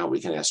those run out,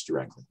 we can ask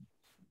directly.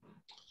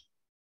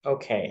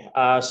 Okay,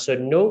 so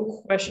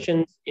no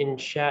questions in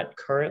chat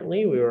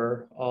currently. We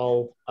were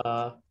all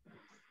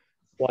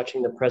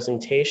watching the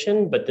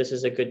presentation, but this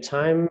is a good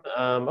time.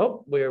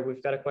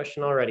 We've got a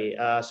question already.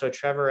 So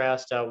Trevor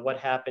asked, what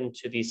happened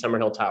to the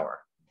Summerhill Tower?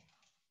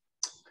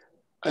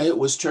 It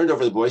was turned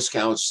over to the Boy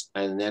Scouts,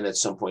 and then at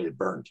some point it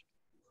burned.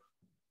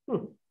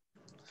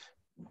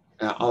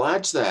 Now, I'll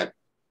add to that,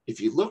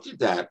 if you looked at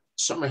that,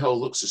 Summerhill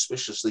looked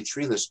suspiciously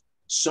treeless.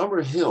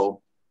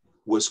 Summerhill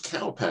was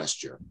cow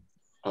pasture,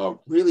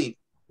 really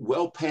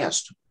well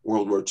past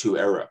World War II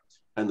era.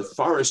 And the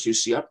forest you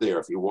see up there,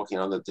 if you're walking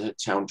on the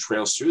town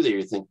trails through there,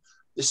 you think,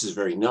 this is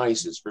very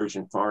nice, it's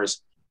virgin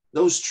forest.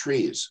 Those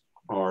trees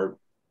are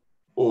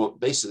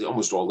basically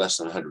almost all less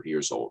than 100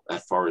 years old.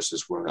 That forest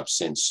has grown up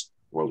since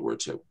World War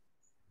II.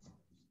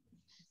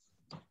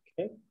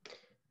 Okay.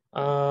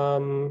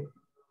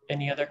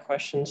 Any other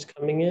questions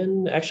coming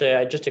in?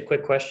 Actually, just a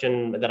quick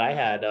question that I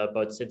had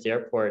about Sid's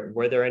Airport.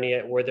 Were there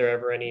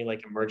ever any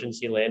like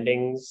emergency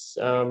landings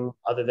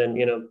other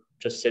than,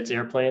 just Sid's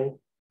airplane?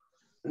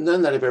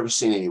 None that I've ever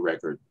seen any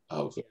record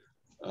of.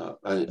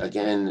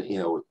 Again,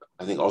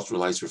 I think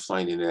ultralights were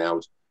flying in and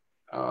out.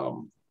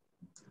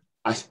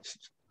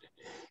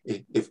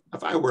 If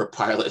I were a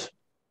pilot,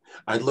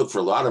 I'd look for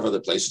a lot of other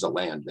places to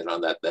land than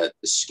on that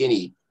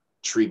skinny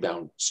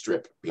tree-bound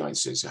strip behind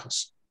Sid's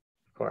house.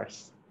 Of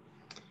course.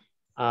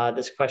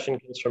 This question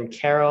comes from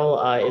Carol.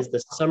 Is the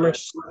Summer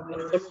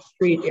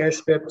Street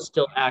airstrip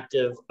still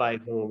active? By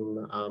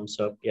whom?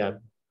 Yeah,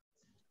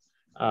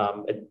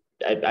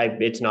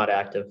 it's not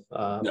active.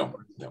 No.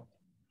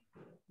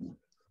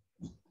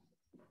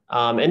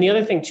 And the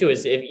other thing too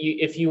is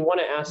if you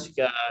want to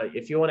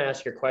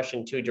ask your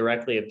question too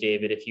directly of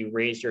David, if you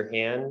raise your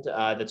hand,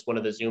 that's one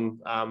of the Zoom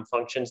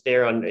functions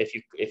there.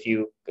 If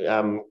you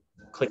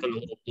click on the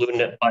little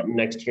blue button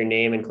next to your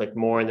name and click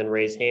more and then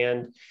raise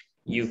hand,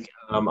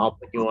 I'll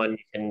put you on. You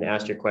can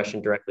ask your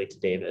question directly to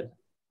David.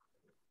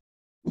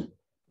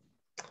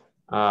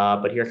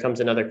 But here comes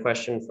another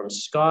question from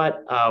Scott.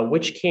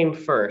 Which came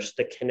first,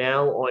 the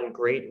canal on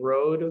Great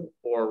Road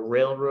or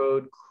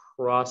railroad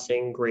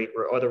crossing Great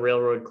Road, or the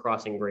railroad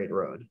crossing Great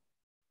Road?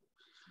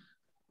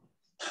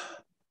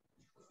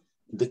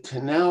 The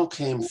canal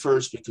came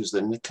first because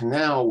the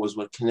canal was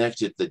what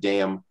connected the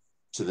dam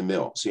to the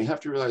mill. So you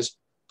have to realize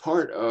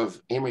part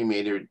of Amory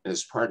Maynard,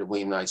 as part of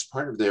William Knight's,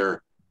 part of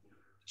their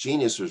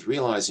genius was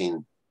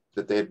realizing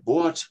that they had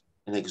bought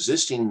an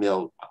existing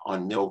mill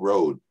on Mill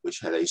Road, which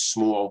had a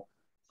small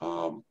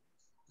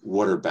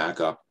water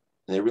backup.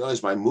 And they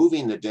realized by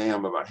moving the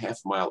dam about half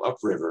a mile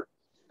upriver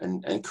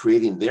and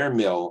creating their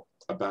mill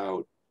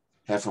about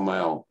half a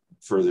mile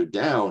further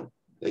down,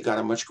 they got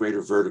a much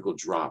greater vertical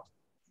drop.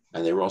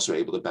 And they were also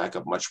able to back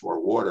up much more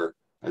water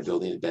by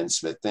building the Ben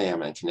Smith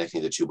Dam and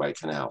connecting the two by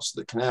canal. So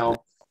the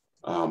canal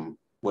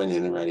went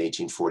in around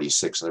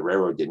 1846, and the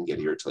railroad didn't get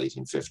here until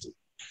 1850.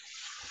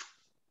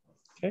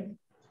 Okay.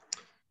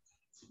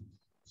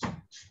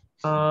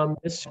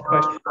 This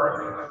question,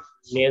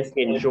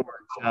 Nancy and George,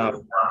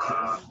 the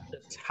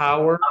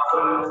tower,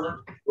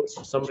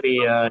 somebody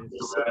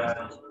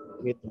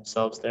mute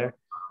themselves there.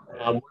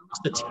 Where was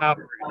the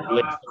tower in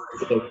relation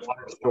to the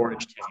water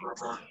storage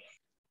tanks?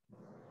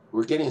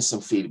 We're getting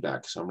some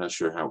feedback, so I'm not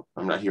sure how,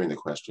 I'm not hearing the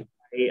question.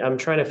 I'm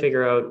trying to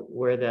figure out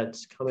where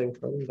that's coming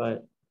from,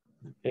 but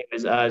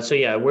anyways, so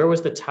yeah, where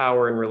was the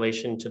tower in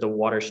relation to the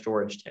water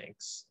storage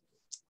tanks?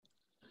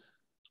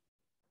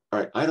 All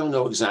right, I don't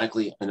know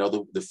exactly. I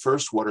know the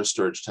first water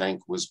storage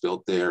tank was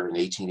built there in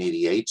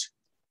 1888.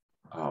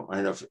 I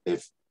don't know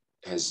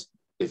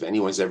if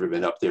anyone's ever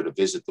been up there to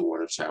visit the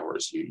water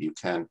towers. You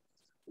can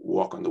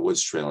walk on the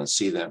Woods Trail and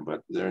see them,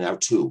 but there are now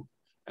two.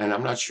 And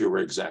I'm not sure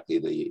where exactly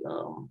the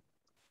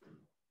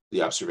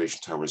observation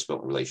tower is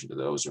built in relation to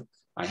those. Or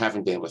I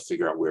haven't been able to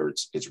figure out where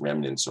its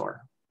remnants are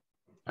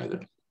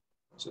either.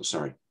 So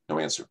sorry, no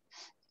answer.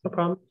 No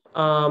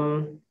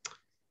problem.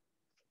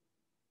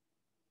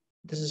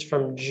 This is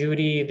from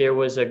Judy. There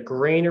was a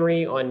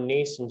granary on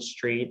Nason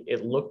Street.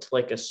 It looked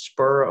like a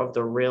spur of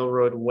the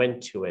railroad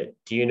went to it.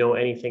 Do you know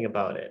anything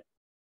about it?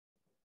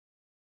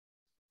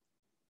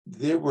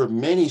 There were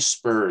many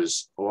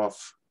spurs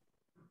off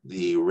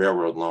the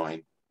railroad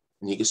line,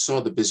 and you saw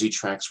the busy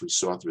tracks we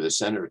saw through the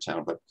center of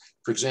town. But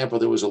for example,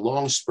 there was a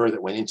long spur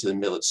that went into the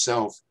mill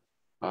itself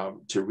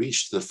to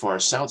reach the far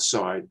south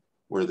side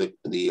where the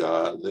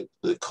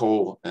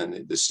coal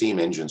and the steam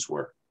engines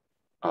were.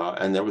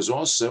 And there was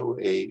also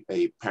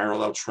a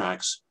parallel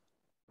tracks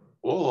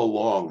all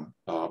along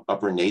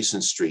Upper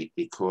Nason Street,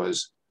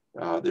 because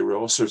there were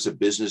all sorts of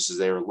businesses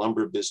there,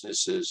 lumber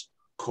businesses,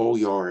 coal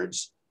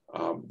yards.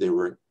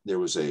 There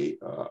was a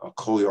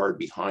coal yard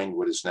behind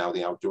what is now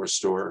the outdoor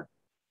store.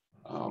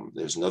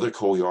 There's another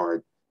coal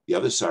yard the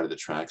other side of the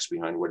tracks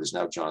behind what is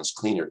now John's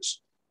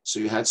Cleaners. So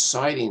you had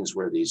sidings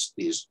where these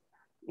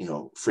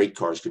freight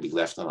cars could be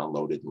left and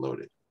unloaded and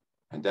loaded.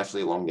 And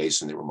definitely along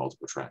Nason, there were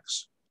multiple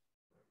tracks.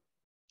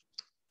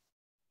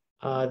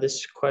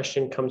 This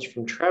question comes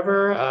from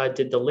Trevor.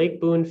 Did the Lake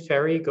Boone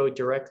ferry go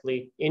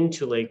directly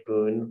into Lake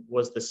Boone?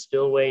 Was the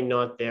spillway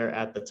not there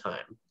at the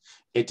time?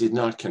 It did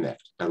not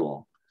connect at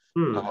all.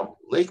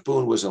 Lake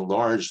Boone was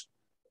enlarged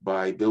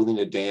by building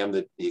a dam,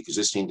 the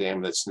existing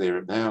dam that's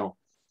there now,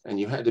 and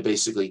you had to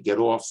basically get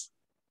off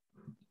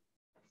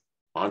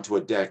onto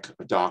a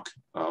dock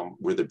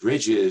where the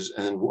bridge is,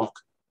 and then walk.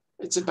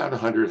 It's about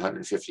 100,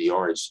 150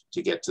 yards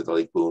to get to the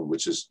Lake Boone,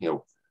 which is a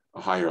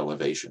higher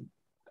elevation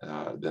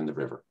than the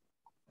river.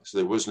 So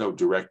there was no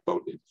direct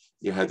boat.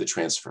 You had to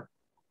transfer.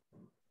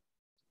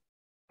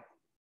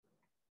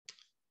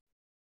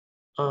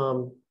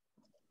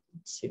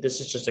 Let's see,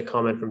 this is just a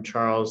comment from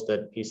Charles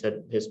that he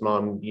said his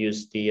mom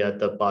used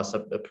the bus,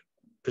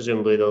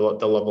 presumably the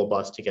level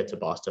bus, to get to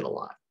Boston a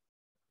lot.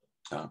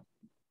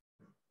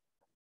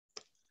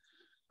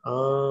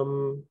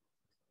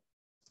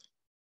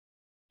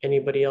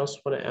 Anybody else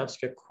want to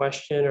ask a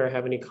question or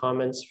have any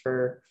comments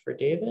for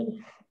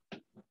David?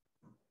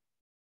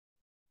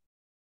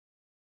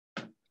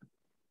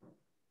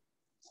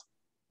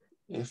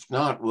 If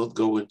not, we'll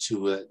go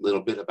into a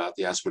little bit about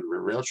the Aspen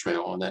River Rail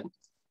Trail, and then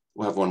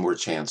we'll have one more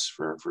chance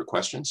for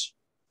questions.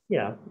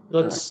 Yeah,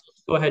 let's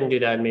go ahead and do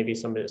that. And maybe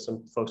some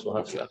folks will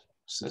have stuff.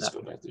 So let's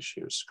go back to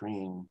share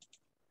screen.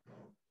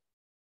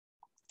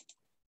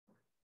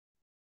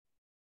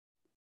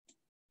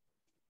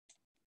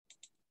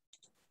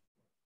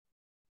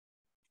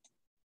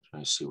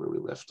 Trying to see where we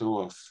left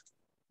off.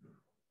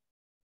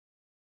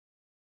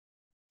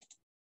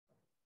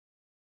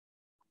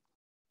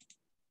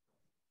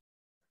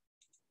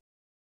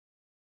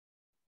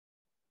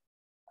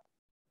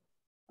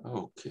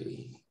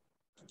 Okay.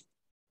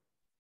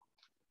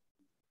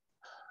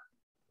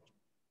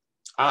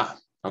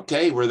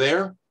 Okay, we're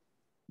there?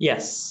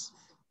 Yes.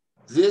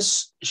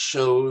 This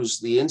shows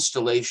the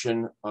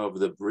installation of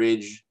the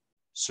bridge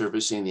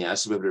servicing the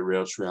Assabet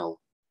Rail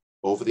Trail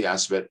over the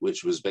Assabet,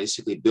 which was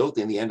basically built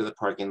in the end of the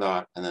parking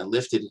lot and then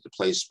lifted into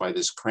place by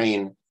this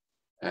crane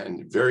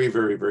and very,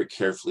 very, very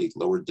carefully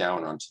lowered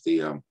down onto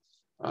the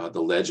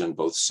ledge on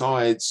both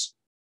sides.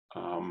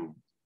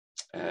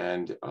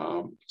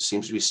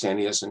 Seems to be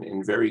standing us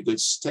in very good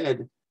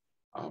stead.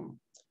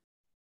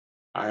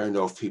 I don't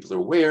know if people are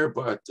aware,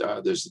 but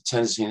there's a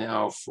tendency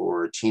now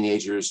for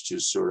teenagers to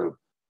sort of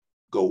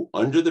go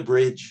under the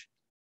bridge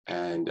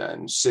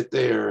and sit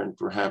there and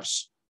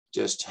perhaps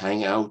just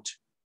hang out,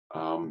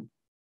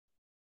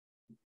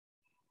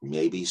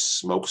 maybe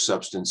smoke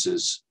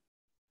substances,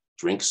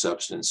 drink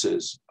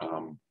substances.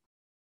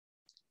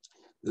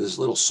 There's a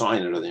little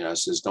sign under there that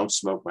says, "Don't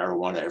smoke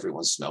marijuana,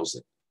 everyone smells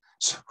it."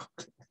 So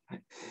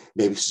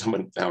maybe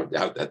someone found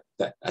out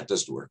that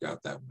doesn't work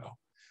out that well.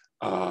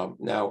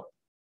 Now,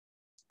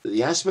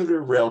 the Aspen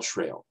Rail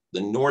Trail,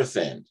 the north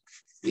end,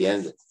 the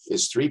end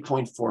is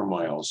 3.4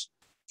 miles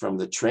from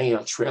the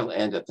trail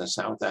end at the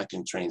South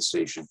Acton train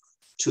station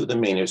to the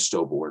Maynard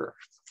border.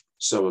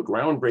 So a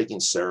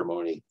groundbreaking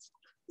ceremony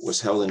was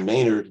held in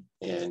Maynard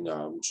in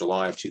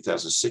July of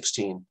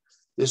 2016.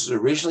 This was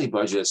originally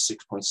budgeted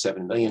at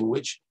 6.7 million,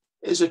 which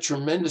is a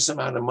tremendous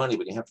amount of money,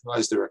 but you have to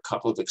realize there are a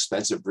couple of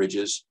expensive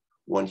bridges,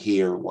 one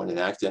here, one in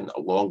Acton, a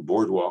long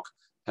boardwalk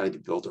had to be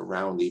built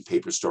around the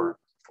paper store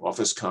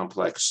office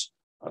complex.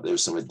 There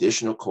was some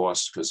additional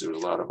costs because there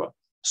was a lot of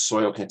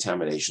soil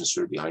contamination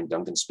sort of behind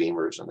Duncan's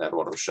Beamers and that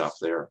auto shop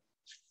there.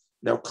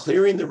 Now,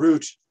 clearing the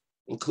route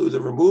include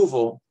the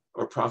removal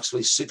of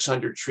approximately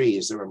 600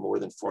 trees that were more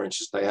than 4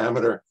 inches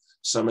diameter,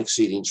 some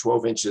exceeding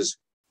 12 inches.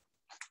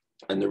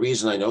 And the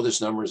reason I know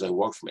this number is I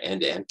walked from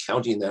end to end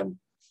counting them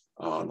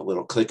on a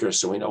little clicker,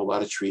 so we know a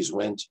lot of trees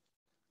went.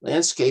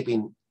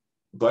 Landscaping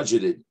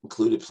budgeted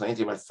included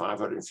planting about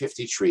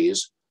 550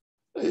 trees,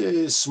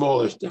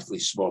 smaller, definitely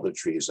smaller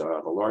trees.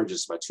 The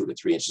largest about 2 to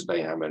 3 inches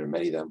diameter,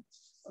 many of them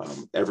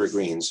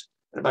evergreens,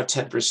 and about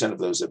 10% of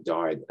those have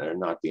died and are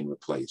not being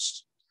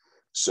replaced.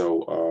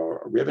 So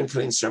a ribbon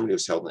cutting ceremony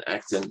was held in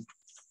Acton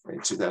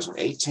in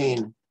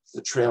 2018.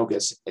 The trail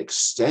gets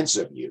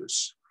extensive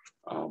use.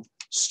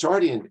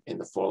 Starting in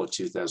the fall of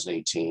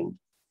 2018,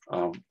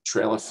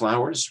 Trail of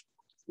Flowers,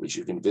 which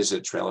you can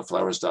visit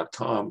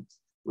trailoflowers.com,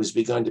 was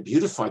begun to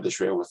beautify the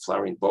trail with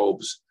flowering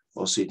bulbs,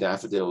 mostly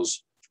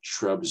daffodils,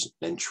 shrubs,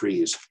 and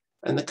trees.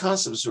 And the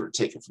concept was sort of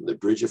taken from the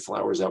Bridge of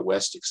Flowers out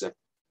west, except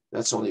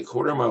that's only a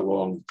quarter mile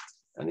long,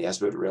 and the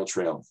Aspen Rail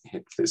Trail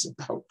is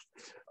about,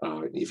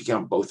 if you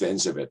count both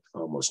ends of it,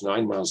 almost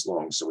 9 miles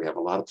long. So we have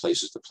a lot of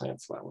places to plant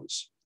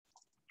flowers.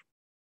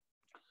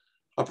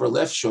 Upper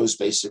left shows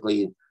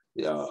basically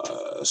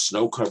a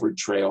snow-covered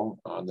trail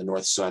on the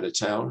north side of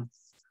town.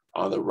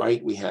 On the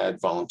right, we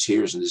had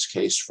volunteers, in this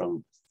case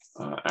from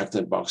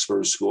Acton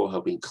Boxburg School,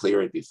 helping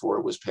clear it before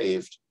it was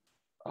paved.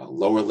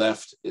 Lower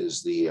left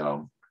is the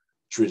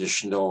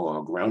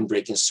traditional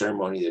groundbreaking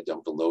ceremony. They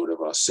dumped a load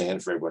of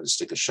sand for everyone to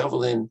stick a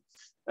shovel in.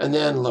 And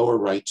then lower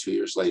right, 2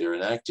 years later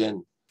in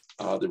Acton,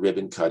 the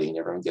ribbon cutting.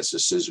 Everyone gets the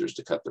scissors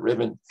to cut the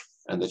ribbon.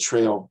 And the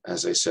trail,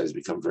 as I said, has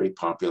become very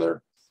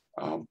popular.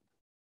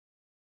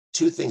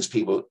 Two things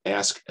people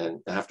ask and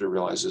have to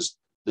realize is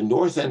the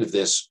north end of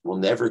this will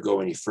never go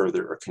any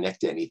further or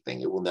connect to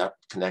anything. It will not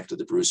connect to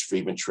the Bruce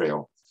Friedman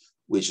Trail,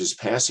 which is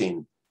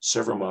passing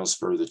several miles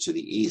further to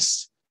the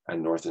east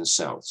and north and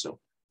south. So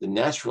the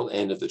natural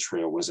end of the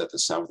trail was at the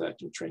South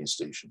Acton train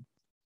station.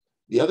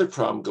 The other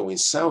problem going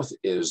south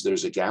is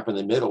there's a gap in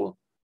the middle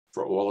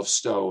for all of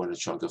Stowe and a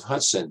chunk of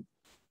Hudson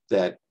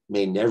that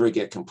may never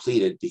get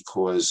completed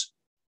because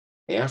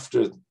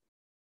after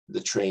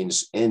the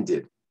trains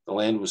ended, the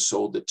land was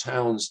sold to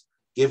towns,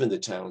 given the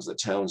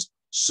towns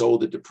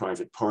sold it to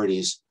private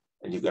parties,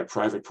 and you've got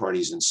private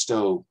parties in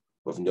Stowe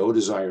who have no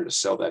desire to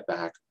sell that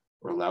back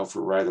or allow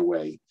for right of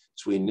way.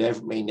 So we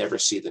may never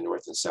see the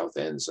north and south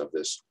ends of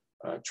this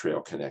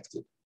trail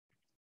connected.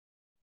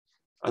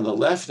 On the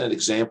left, an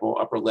example,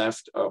 upper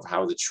left, of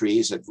how the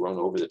trees had grown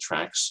over the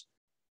tracks.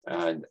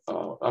 And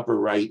upper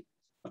right,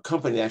 a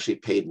company actually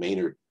paid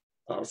Maynard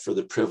for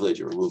the privilege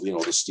of removing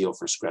all the steel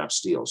for scrap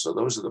steel. So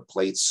those are the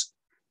plates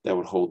that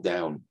would hold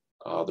down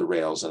the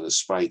rails and the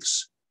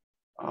spikes.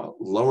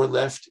 Lower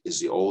left is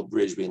the old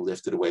bridge being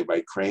lifted away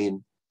by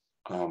crane.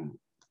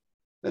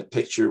 That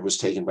picture was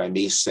taken by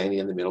me standing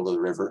in the middle of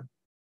the river,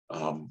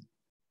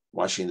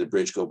 watching the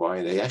bridge go by.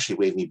 And they actually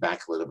waved me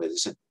back a little bit. They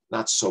said,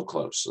 not so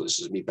close. So this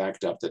is me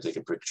backed up to take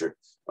a picture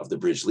of the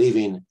bridge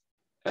leaving.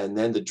 And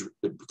then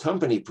the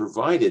company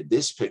provided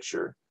this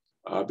picture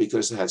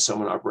because they had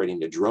someone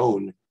operating a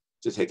drone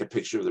to take a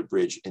picture of the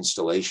bridge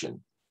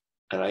installation.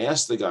 And I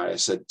asked the guy, I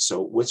said,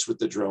 so what's with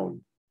the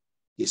drone?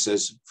 He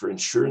says, for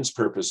insurance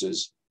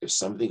purposes, if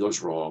something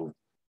goes wrong,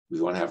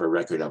 we want to have a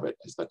record of it.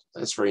 I thought,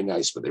 that's very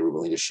nice, but they were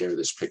willing to share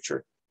this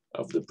picture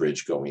of the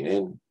bridge going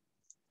in.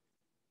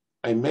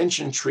 I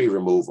mentioned tree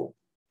removal.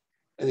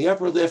 In the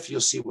upper left,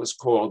 you'll see what's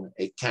called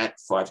a CAT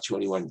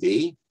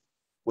 521B,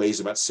 weighs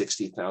about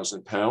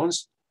 60,000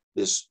 pounds.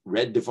 This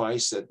red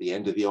device at the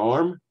end of the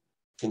arm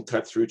can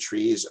cut through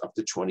trees up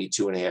to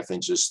 22.5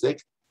 inches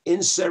thick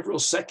in several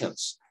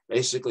seconds.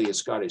 Basically,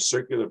 it's got a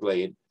circular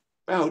blade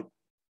about,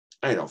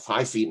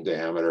 5 feet in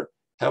diameter,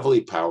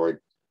 heavily powered.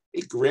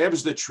 It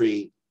grabs the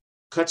tree,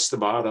 cuts the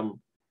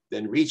bottom,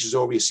 then reaches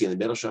over, you see in the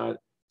middle shot,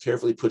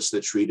 carefully puts the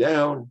tree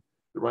down,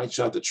 the right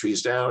shot, the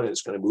tree's down, and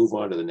it's going to move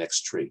on to the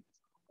next tree.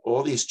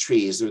 All these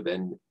trees are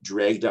then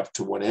dragged up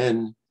to one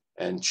end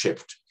and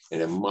chipped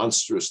in a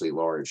monstrously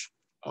large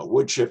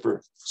wood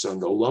chipper. So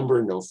no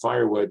lumber, no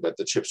firewood, but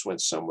the chips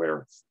went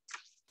somewhere.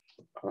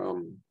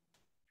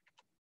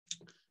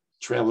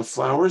 Trail of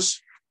Flowers.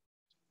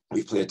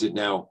 We've planted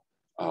now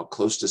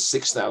close to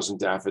 6,000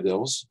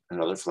 daffodils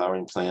and other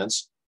flowering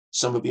plants.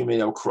 Some of you may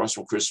know across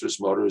from Christopher's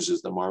Motors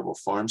is the Marble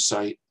Farm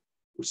site,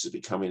 which is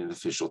becoming an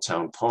official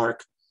town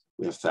park.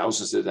 We have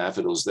thousands of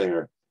daffodils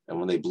there. And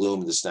when they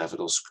bloom, this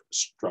daffodil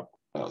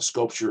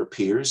sculpture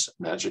appears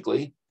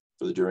magically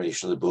for the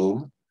duration of the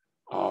bloom.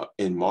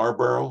 In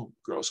Marlborough,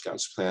 Girl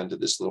Scouts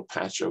planted this little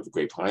patch of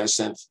grape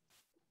hyacinth.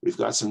 We've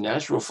got some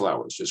natural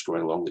flowers just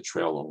growing along the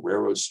trail along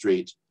Railroad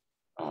Street.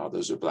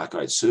 Those are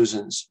black-eyed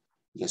Susans.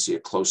 You can see a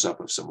close-up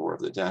of some more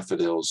of the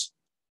daffodils.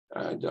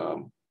 And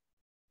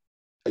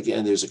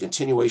again, there's a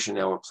continuation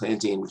now of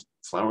planting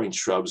flowering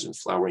shrubs and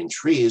flowering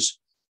trees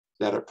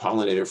that are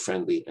pollinator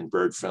friendly and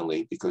bird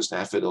friendly, because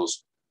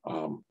daffodils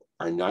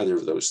are neither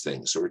of those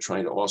things. So we're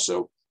trying to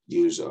also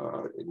use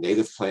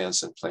native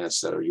plants and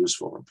plants that are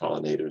useful for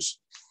pollinators.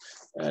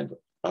 And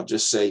I'll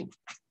just say,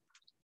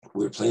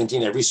 we're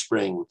planting every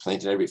spring, we're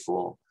planting every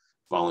fall.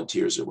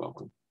 Volunteers are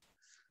welcome.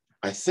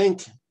 I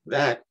think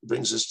that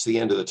brings us to the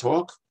end of the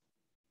talk.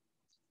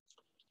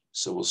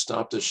 So we'll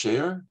stop the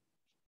share.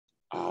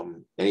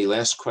 Any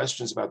last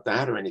questions about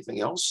that or anything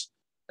else?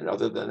 And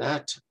other than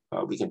that,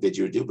 we can bid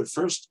you adieu. But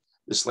first,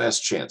 this last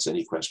chance,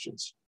 any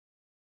questions?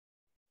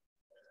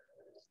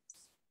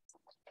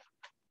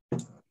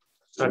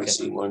 So okay. We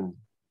see one.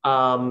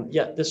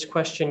 Yeah, this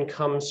question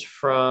comes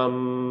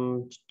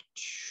from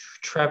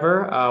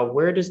Trevor.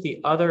 Where does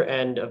the other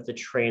end of the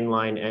train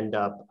line end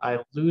up? I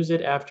lose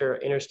it after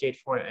Interstate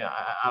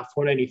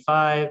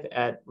 495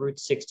 at Route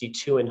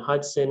 62 in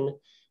Hudson.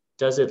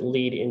 Does it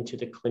lead into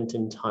the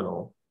Clinton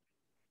Tunnel?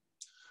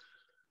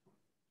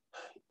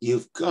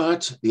 You've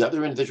got the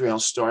other end of the trail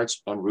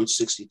starts on Route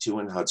 62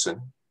 in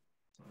Hudson.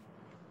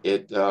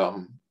 It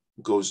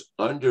goes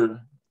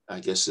under, I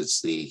guess it's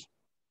the,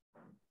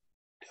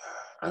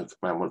 I'm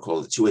going to call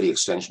it the 280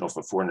 extension off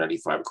of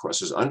 495,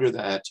 crosses under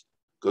that,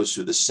 goes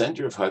through the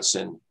center of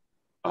Hudson,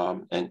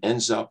 and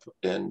ends up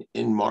in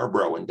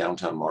Marlboro, in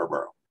downtown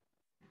Marlboro.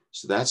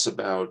 So that's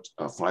about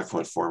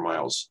 5.4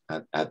 miles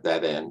at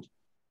that end.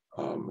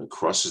 It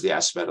crosses the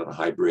Aspet on a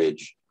high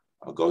bridge,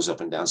 goes up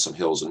and down some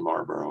hills in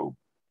Marlboro,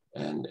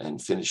 and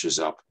finishes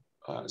up,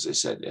 as I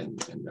said, and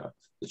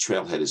the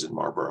trailhead is in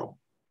Marlboro.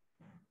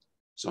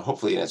 So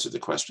hopefully it answered the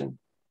question.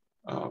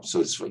 So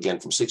it's, again,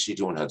 from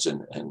 62 in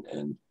Hudson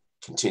and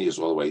continues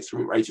all the way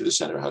through, right through the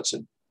center of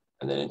Hudson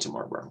and then into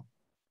Marlboro.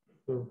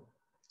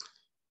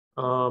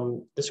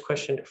 This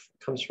question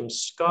comes from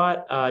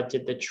Scott.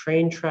 Did the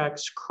train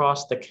tracks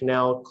cross the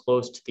canal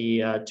close to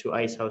the to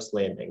Ice House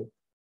Landing?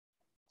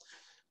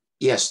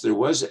 Yes, there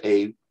was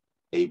a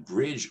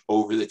bridge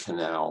over the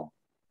canal.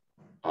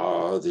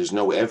 There's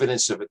no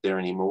evidence of it there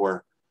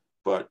anymore.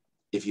 But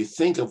if you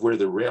think of where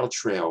the rail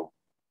trail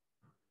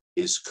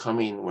is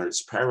coming, where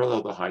it's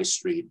parallel to High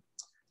Street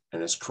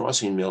and it's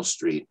crossing Mill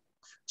Street.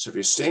 So if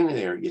you're standing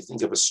there, you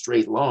think of a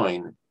straight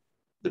line,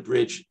 the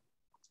bridge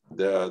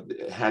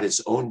had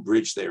its own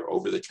bridge there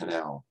over the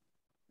canal,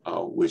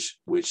 which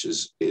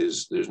is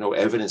there's no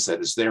evidence that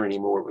it's there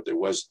anymore, but there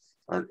was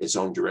its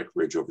own direct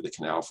bridge over the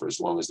canal for as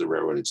long as the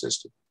railroad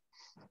existed.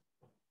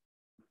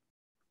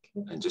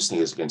 And just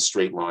think it's, again,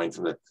 straight line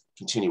from the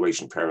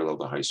continuation parallel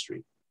to High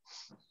Street.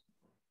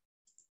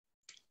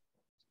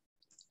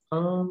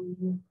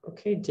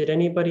 Okay, did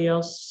anybody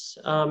else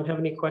have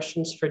any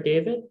questions for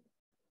David?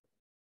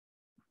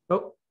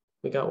 Oh,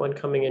 we got one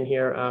coming in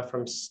here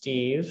from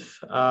Steve.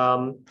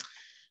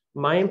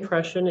 My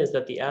impression is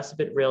that the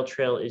Assabet Rail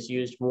Trail is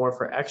used more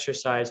for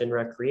exercise and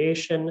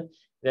recreation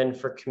than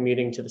for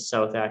commuting to the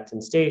South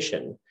Acton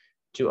station.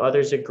 Do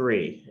others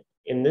agree?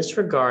 In this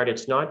regard,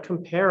 it's not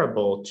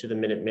comparable to the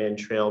Minuteman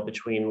Trail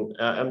between,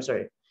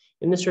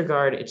 in this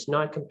regard, it's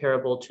not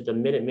comparable to the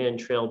Minuteman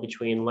Trail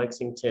between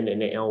Lexington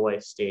and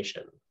Alewife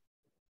Station.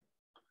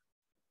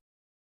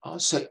 I'll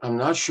say, I'm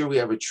not sure we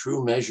have a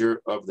true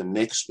measure of the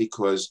mix,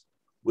 because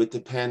with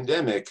the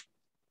pandemic,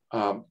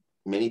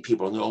 many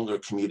people are no longer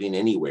commuting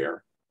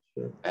anywhere.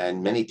 Sure.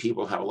 And many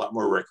people have a lot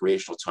more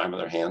recreational time on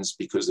their hands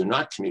because they're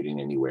not commuting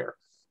anywhere.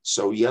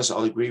 So yes,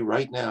 I'll agree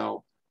right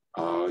now,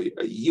 a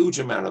huge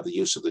amount of the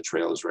use of the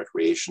trail is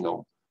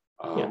recreational.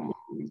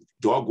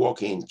 Dog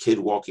walking, kid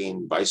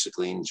walking,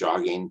 bicycling,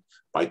 jogging,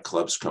 bike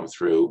clubs come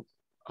through.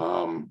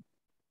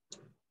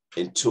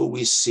 Until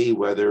we see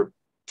whether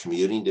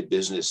commuting to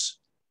business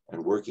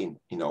and working,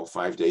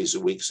 5 days a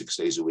week, 6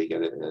 days a week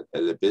at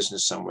a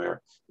business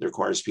somewhere that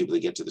requires people to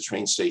get to the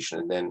train station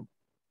and then,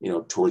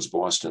 towards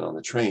Boston on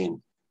the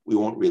train, we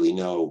won't really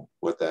know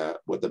what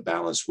the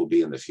balance will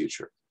be in the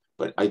future.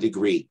 But I'd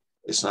agree,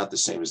 it's not the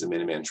same as the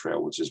Minuteman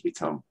Trail, which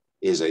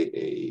is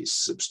a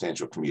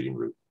substantial commuting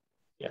route.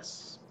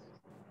 Yes.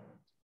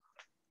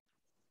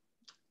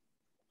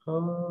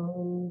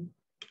 All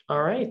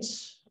right.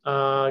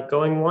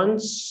 Going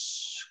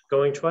once,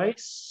 going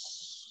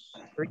twice,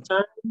 3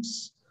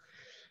 times.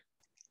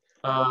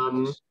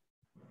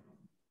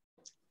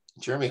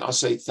 Jeremy, I'll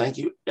say thank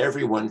you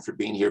everyone for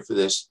being here for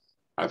this.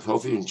 I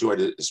hope you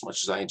enjoyed it as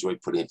much as I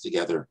enjoyed putting it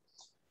together.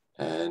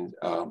 And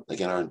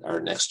again,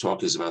 our next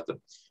talk is about the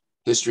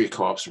history of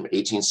co-ops from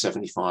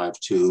 1875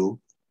 to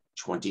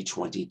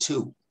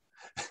 2022.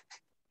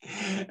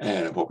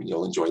 And I'm hoping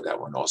you'll enjoy that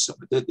one also.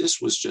 But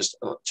this was just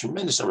a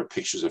tremendous number of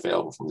pictures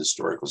available from the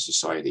Historical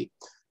Society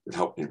that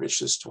helped enrich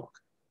this talk.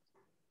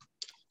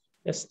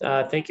 Yes,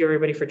 thank you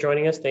everybody for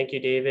joining us. Thank you,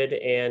 David.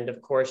 And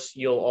of course,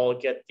 you'll all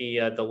get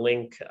the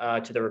link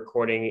to the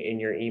recording in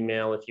your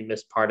email if you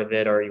missed part of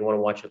it or you want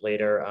to watch it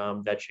later.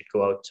 That should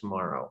go out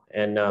tomorrow.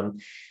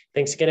 And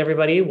thanks again,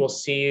 everybody. We'll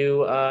see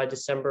you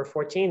December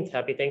 14th.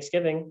 Happy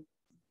Thanksgiving.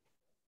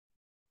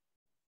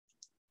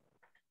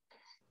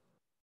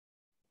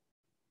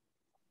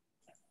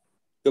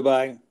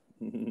 Goodbye.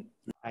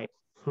 Bye.